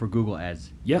 also for Google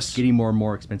ads, Yes. it's getting more and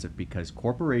more expensive because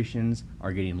corporations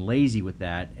are getting lazy with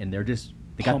that, and they got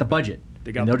the Pump it. budget.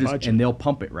 They got and they'll the budget. and they'll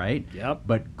pump it, right? Yep.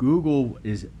 But Google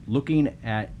is looking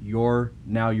at your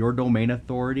domain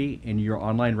authority and your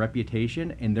online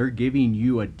reputation, and they're giving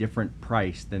you a different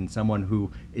price than someone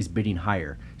who is bidding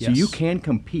higher. So Yes. you can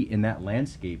compete in that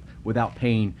landscape without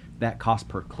paying that cost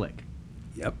per click.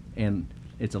 Yep. And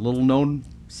it's a little known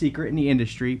secret in the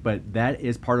industry, but that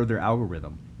is part of their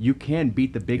algorithm. You can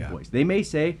beat the big Yeah. boys. They may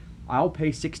say, I'll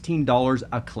pay $16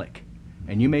 a click.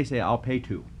 And you may say, I'll pay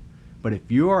 $2. But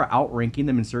if you are outranking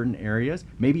them in certain areas,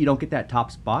 maybe you don't get that top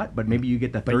spot, but maybe you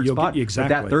get the third you'll spot. get- But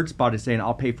exactly. that third spot is saying,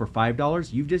 I'll pay for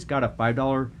 $5. You've just got a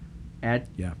 $5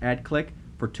 ad click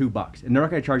for $2, and they're not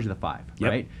going to charge you the $5,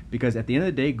 Yep. right? Because at the end of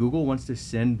the day, Google wants to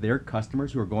send their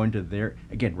customers who are going to their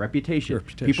reputation.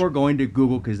 People are going to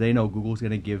Google because they know Google's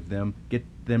going to get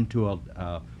them to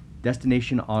a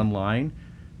destination online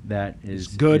that is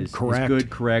Good, correct.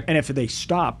 And And if they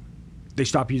stop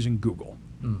using Google.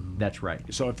 that's right.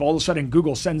 So if all of a sudden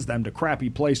Google sends them to crappy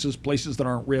places that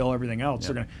aren't real, everything else,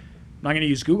 they're not going to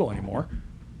use Google anymore.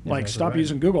 Like, Exactly stop right.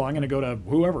 using Google. I'm going to go to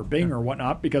whoever, Bing or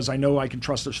whatnot, because I know I can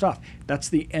trust their stuff. That's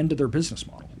the end of their business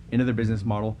model. Into their business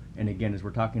model. And again, as we're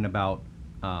talking about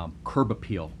curb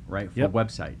appeal, right, for Yep.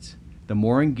 websites, the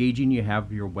more engaging you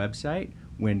have your website,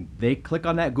 when they click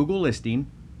on that Google listing,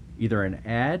 either an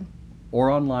ad or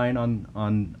online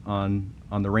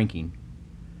on the ranking,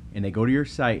 and they go to your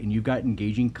site and you've got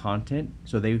engaging content,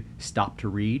 so they stop to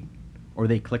read, or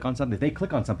they click on something. If they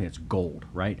click on something, it's gold,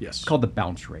 right? Yes. It's called the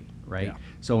bounce rate, right? Yeah.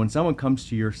 So when someone comes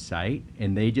to your site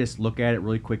and they just look at it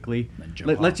really quickly, Then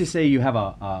jump let's off. just say you have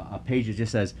a page that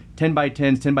just says 10 by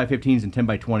 10s, 10 by 15s, and 10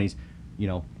 by 20s,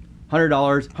 $100,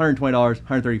 $120,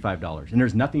 $135, and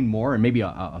there's nothing more, and maybe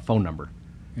a phone number.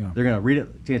 Yeah. They're going to read it.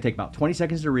 It's going to take about 20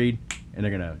 seconds to read, and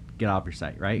they're going to get off your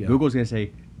site, right? Yeah. Google's going to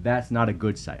say, that's not a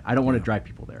good site. I don't want to drive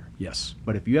people there. Yes.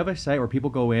 But if you have a site where people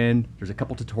go in, there's a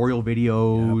couple tutorial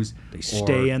videos. Yep. They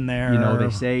stay in there. They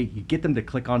say, you get them to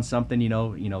click on something,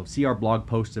 see our blog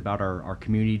posts about our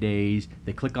community days.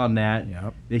 They click on that.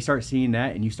 Yep. They start seeing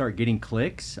that, and you start getting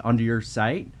clicks onto your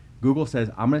site. Google says,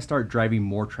 I'm going to start driving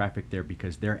more traffic there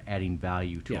because they're adding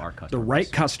value to our customers. The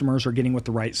right customers are getting with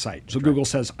the right site. So Google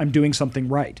says, I'm doing something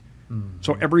right.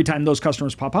 So every time those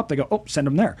customers pop up, they go, oh, send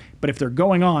them there. But if they're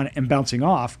going on and bouncing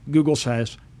off, Google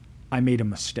says, I made a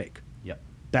mistake. Yep.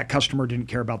 That customer didn't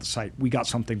care about the site. We got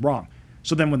something wrong.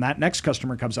 So then when that next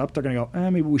customer comes up, they're going to go,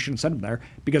 maybe we shouldn't send them there,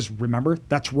 because remember,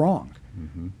 that's wrong.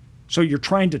 So you're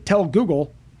trying to tell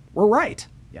Google, we're right.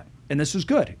 Yeah. And this is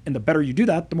good. And the better you do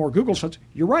that, the more Google says,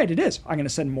 you're right, it is. I'm going to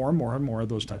send more and more and more of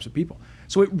those types of people.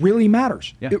 So it really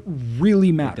matters. Yeah. It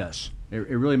really matters. It does.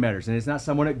 It really matters. And it's not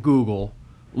someone at Google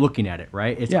looking at it,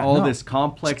 right? It's this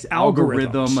complex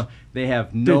algorithm. They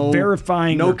have no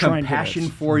verifying, no compassion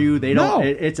for you. They don't.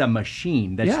 It's a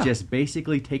machine that's Yeah. just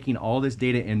basically taking all this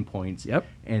data endpoints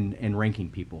and ranking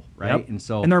people, right?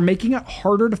 Yep. And they're making it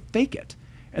harder to fake it,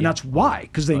 and that's why,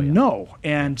 because they know.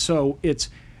 And so it's,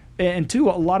 and two,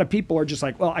 a lot of people are just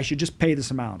like, well, I should just pay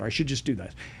this amount, or I should just do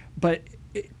this, but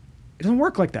it doesn't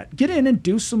work like that. Get in and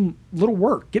do some little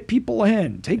work. Get people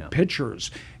in. Take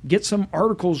pictures. Get some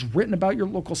articles written about your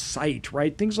local site,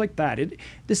 right? Things like that.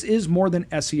 This is more than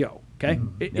SEO, okay?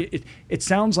 It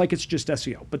sounds like it's just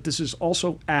SEO, but this is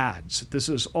also ads. This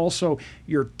is also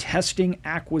your testing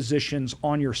acquisitions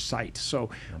on your site.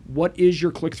 So what is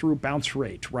your click-through bounce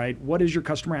rate, right? What is your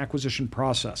customer acquisition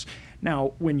process?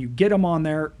 Now, when you get them on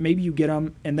there, maybe you get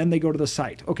them and then they go to the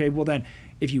site. Okay, well then,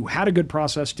 if you had a good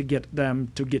process to get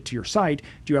them to get to your site,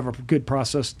 do you have a good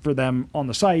process for them on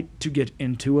the site to get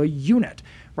into a unit,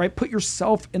 right? Put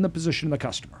yourself in the position of the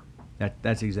customer.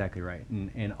 That's exactly right.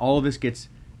 And all of this gets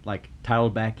like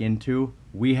titled back into,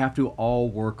 we have to all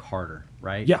work harder,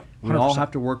 right? Yeah, 100%. We all have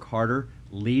to work harder.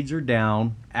 Leads are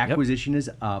down. Acquisition is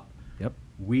up. Yep.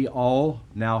 We all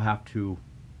now have to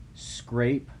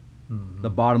scrape the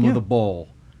bottom of the bowl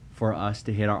for us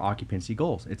to hit our occupancy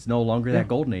goals. It's no longer that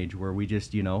golden age where we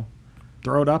just,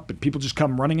 throw it up and people just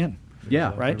come running in.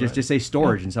 Yeah, right. Just say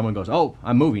storage and someone goes, oh,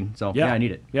 I'm moving, so I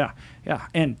need it. Yeah.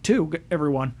 And two,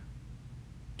 everyone,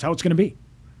 it's how it's going to be.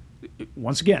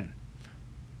 Once again,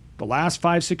 the last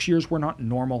 5-6 years were not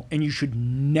normal, and you should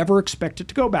never expect it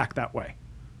to go back that way,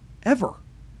 ever.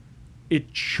 It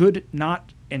should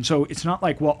not. And so it's not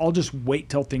like, well, I'll just wait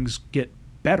till things get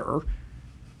better.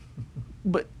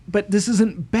 But this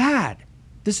isn't bad.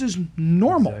 This is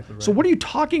normal. Exactly right. So what are you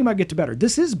talking about get to better?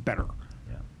 This is better.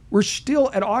 Yeah. We're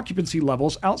still at occupancy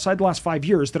levels outside the last 5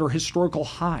 years that are historical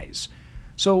highs.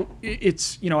 So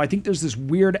it's, I think there's this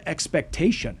weird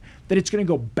expectation that it's going to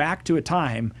go back to a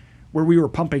time where we were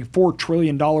pumping $4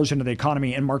 trillion into the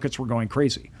economy and markets were going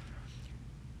crazy.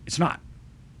 It's not.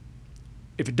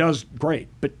 If it does, great.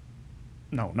 But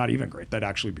no, not even great. That'd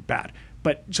actually be bad.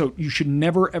 But so you should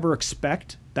never, ever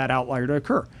expect that outlier to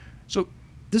occur. So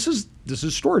this is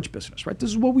storage business, right? This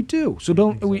is what we do.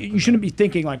 So you shouldn't be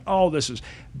thinking like, oh, this is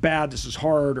bad, this is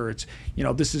hard, or it's,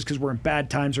 this is because we're in bad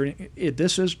times, or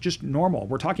this is just normal.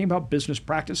 We're talking about business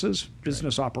practices,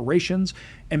 business operations,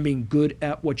 and being good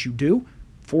at what you do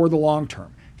for the long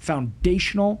term.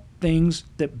 Foundational things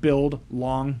that build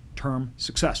long-term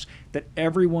success that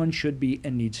everyone should be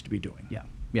and needs to be doing. Yeah,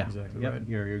 Exactly yep. right.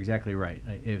 You're exactly right.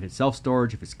 If it's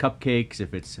self-storage, if it's cupcakes,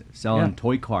 if it's selling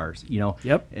toy cars,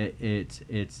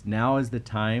 it's now is the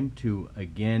time to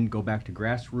again go back to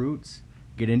grassroots,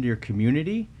 get into your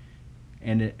community,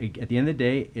 and at the end of the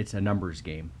day, it's a numbers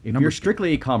game. If you're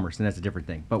strictly e-commerce, then that's a different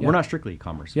thing. But we're not strictly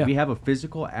e-commerce. Yeah. We have a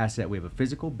physical asset. We have a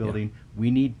physical building.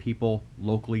 We need people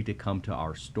locally to come to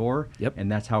our store. Yep. And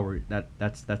that's how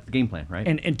that's the game plan, right?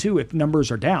 And two, if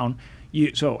numbers are down,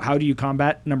 so how do you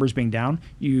combat numbers being down?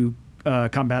 You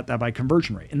combat that by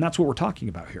conversion rate. And that's what we're talking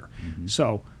about here. Mm-hmm.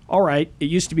 So, all right, it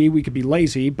used to be we could be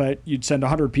lazy, but you'd send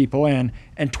 100 people in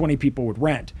and 20 people would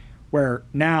rent. Where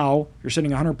now you're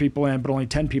sending 100 people in, but only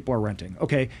 10 people are renting.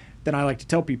 Okay, then I like to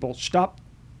tell people, stop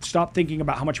thinking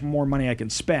about how much more money I can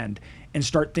spend and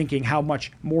start thinking how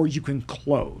much more you can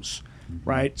close,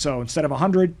 right? So instead of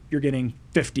 100, you're getting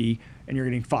 50 and you're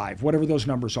getting 5, whatever those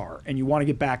numbers are. And you want to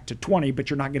get back to 20, but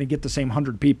you're not going to get the same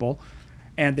 100 people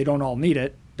and they don't all need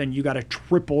it, then you got to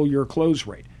triple your close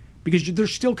rate because they're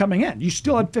still coming in. You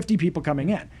still had 50 people coming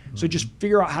in. So just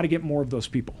figure out how to get more of those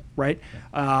people, right?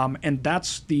 And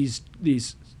that's these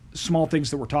small things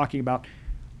that we're talking about,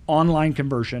 online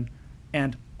conversion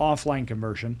and offline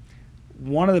conversion.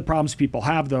 One of the problems people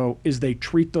have, though, is they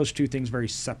treat those two things very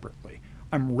separately.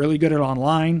 I'm really good at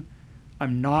online.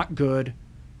 I'm not good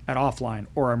at offline.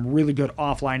 Or I'm really good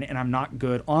offline and I'm not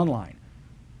good online.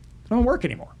 It don't work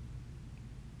anymore.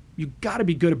 You got to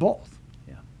be good at both.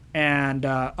 Yeah.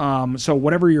 And so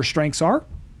whatever your strengths are,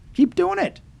 keep doing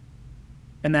it.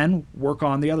 And then work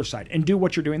on the other side and do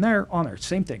what you're doing there on there.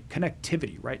 Same thing,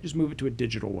 connectivity, right? Just move it to a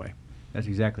digital way. That's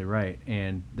exactly right.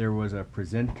 And there was a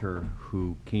presenter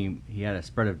who he had a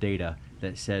spread of data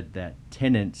that said that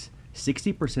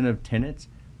 60% of tenants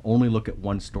only look at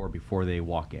one store before they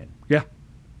walk in. Yeah.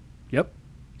 Yep.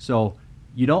 So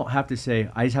you don't have to say,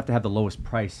 I just have to have the lowest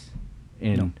price.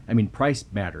 I mean, price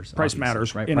matters. Price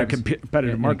matters, right? In a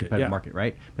competitive market,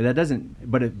 right? But that doesn't.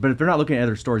 But if they're not looking at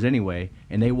other stores anyway,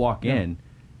 and they walk in,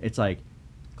 it's like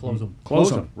Close them. Close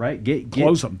them, them. right? Get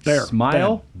Close them. There.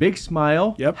 Smile, Then. big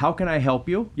smile. Yep. How can I help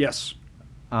you? Yes.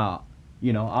 I'll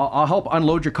help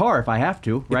unload your car if I have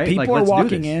to, right? If people are let's do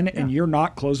walking this. in and you're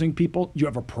not closing people, you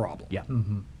have a problem. Yeah.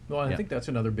 Well, I Yeah. think that's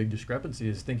another big discrepancy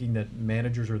is thinking that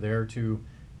managers are there to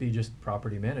be just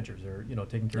property managers. They're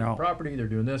taking care No. of the property. They're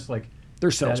doing this like They're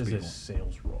that salespeople. is a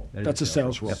sales role. That's a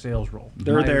sales role. Sales role.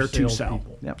 They're Hire there to sales sell.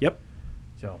 people. Yep.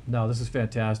 So no, this is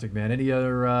fantastic, man. Any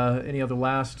other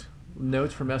last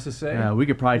notes from SSA? We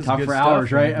could probably This is talk good for stuff,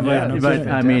 hours, right? man. But, Yeah, no but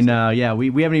kidding. I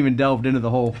mean, we haven't even delved into the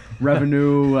whole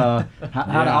revenue, how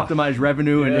to optimize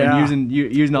revenue and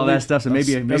using all that stuff. So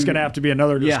maybe that's going to have to be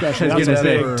another Yeah, discussion. I was That's a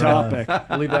gonna big say. topic.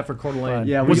 We'll leave that for Coeur d'Alene.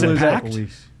 Yeah, Was we it lose that packed?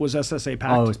 Police. Was SSA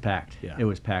packed? Oh, it was packed. Yeah. It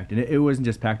was packed, and it wasn't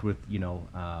just packed with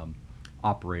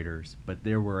operators, but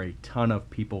there were a ton of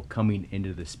people coming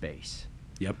into the space.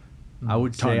 Yep. I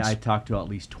would say Tons. I talked to at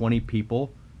least 20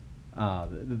 people.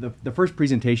 The first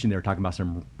presentation, they were talking about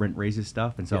some rent raises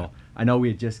stuff, and so Yeah. I know we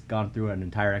had just gone through an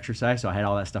entire exercise, so I had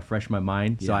all that stuff fresh in my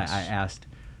mind. So Yes.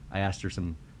 I asked her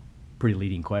some pretty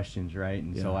leading questions, right?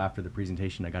 And so Yeah. after the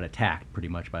presentation, I got attacked pretty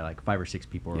much by like 5 or 6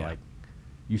 people. Who were Yeah. like,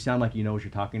 "You sound like you know what you're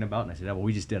talking about," and I said, "Yeah, well,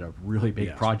 we just did a really big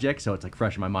Yes. project, so it's like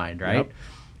fresh in my mind, right?"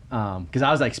 Yep. Because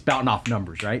I was like spouting off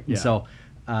numbers, right? Yeah. And so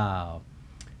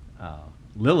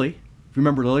Lily. If you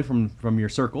remember Lily from your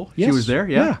circle, she Yes. was there.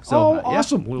 Yeah. Yeah. Oh,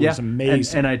 awesome. Lily's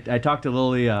amazing. And I talked to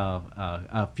Lily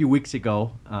a few weeks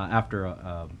ago after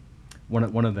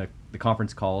one of the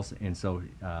conference calls, and so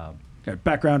Okay,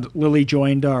 background, Lily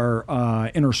joined our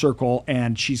inner circle,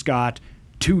 and she's got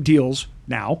 2 deals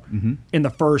now. In the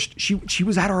first, she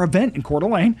was at our event in Coeur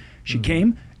d'Alene. She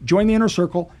came, joined the inner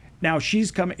circle. Now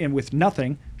she's coming in with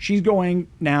nothing. She's going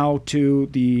now to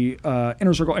the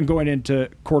inner circle and going into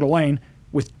Coeur d'Alene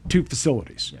with 2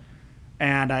 facilities. Yeah.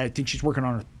 And I think she's working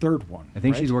on her 3rd one. I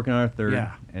think right? she's working on her 3rd,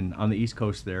 Yeah. and on the East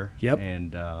Coast there. Yep.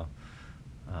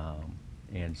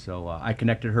 And so I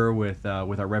connected her with our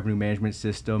revenue management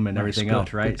system and Nice, everything good,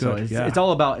 else, right? good, So good, it's, yeah. it's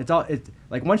all about it's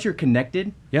like once you're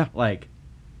connected, Yeah. like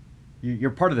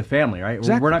you're part of the family, right?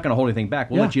 Exactly. We're not going to hold anything back.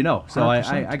 We'll Yeah, let you know. So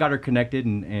 100%. I got her connected,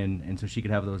 and so she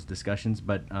could have those discussions.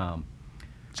 But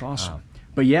It's awesome.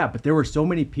 but there were so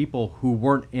many people who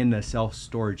weren't in the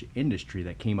self-storage industry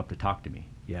that came up to talk to me.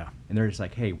 Yeah. And they're just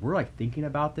like, hey, we're like thinking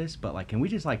about this, but like, can we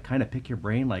just like kind of pick your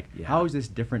brain? Like, Yeah. how is this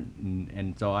different?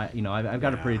 And so I've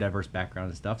got a pretty Yeah. diverse background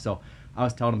and stuff. So I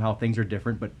was telling them how things are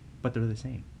different, but they're the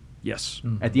same. Yes.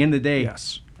 At the end of the day,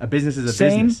 Yes. a business is a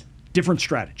Same, business, different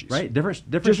strategies. right? Different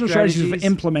strategies to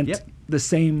implement Yep. the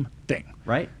same thing.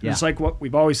 Right? It's Yeah. like what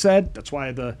we've always said. That's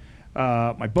why the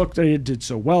my book that I did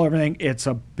so well. Everything. It's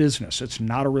a business. It's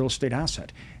not a real estate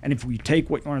asset. And if we take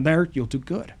what you learn there, you'll do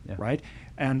good. Yeah. Right.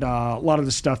 And a lot of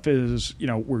the stuff is,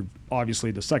 we're obviously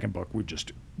the second book we've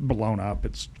just blown up.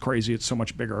 It's crazy. It's so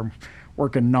much bigger. I'm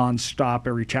working nonstop.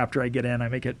 Every chapter I get in, I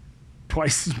make it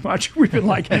twice as much. We've been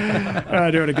like doing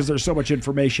it because there's so much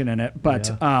information in it.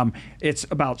 But it's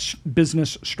about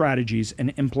business strategies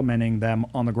and implementing them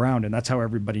on the ground, and that's how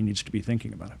everybody needs to be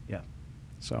thinking about it. Yeah.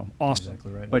 So awesome.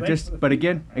 Exactly right. But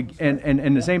again,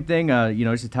 and the same thing,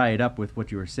 just to tie it up with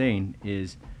what you were saying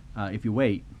is, if you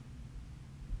wait,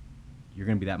 you're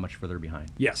going to be that much further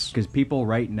behind. Yes. Because people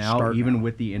right now, Start even now.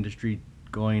 with the industry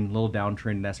going a little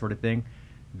downtrend and that sort of thing,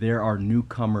 there are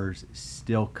newcomers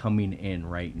still coming in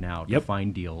right now to Yep.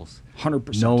 find deals,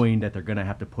 100%. knowing that they're going to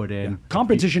have to put in.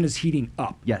 Competition is heating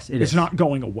up. Yes, it it's is. not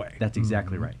going away. That's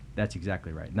exactly right. That's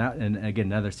exactly right. Now, and again,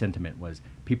 another sentiment was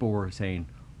people were saying,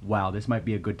 "Wow, this might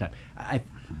be a good time."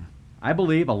 I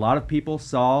believe a lot of people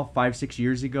saw 5-6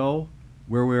 years ago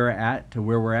where we were at to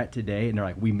where we're at today, and they're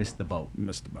like, "We missed the boat."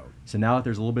 Missed the boat. So now that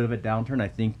there's a little bit of a downturn, I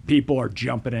think People are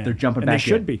jumping in. They're jumping and back they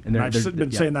should in. be. And And they're- I've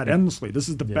been yeah, saying that yeah. endlessly. This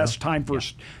is the best time for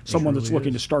someone that's truly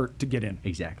looking is. to start to get in.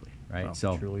 exactly right. Oh,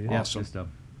 So truly is. yeah, Awesome. just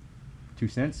 2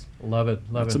 cents. Love it.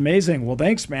 Love That's it. amazing. Well,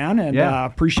 thanks, man, and Yeah.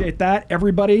 appreciate that.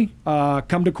 Everybody,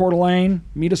 come to Coeur d'Alene,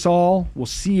 meet us all. We'll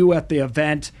see you at the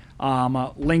event.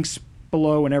 Links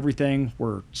below and everything.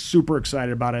 We're super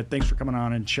excited about it. Thanks for coming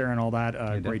on and sharing all that.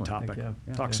 Great definitely. topic. Heck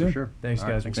yeah. Talk Yeah, soon. For sure. Thanks, All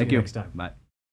right. guys. We'll Thank see you you. next time. Bye.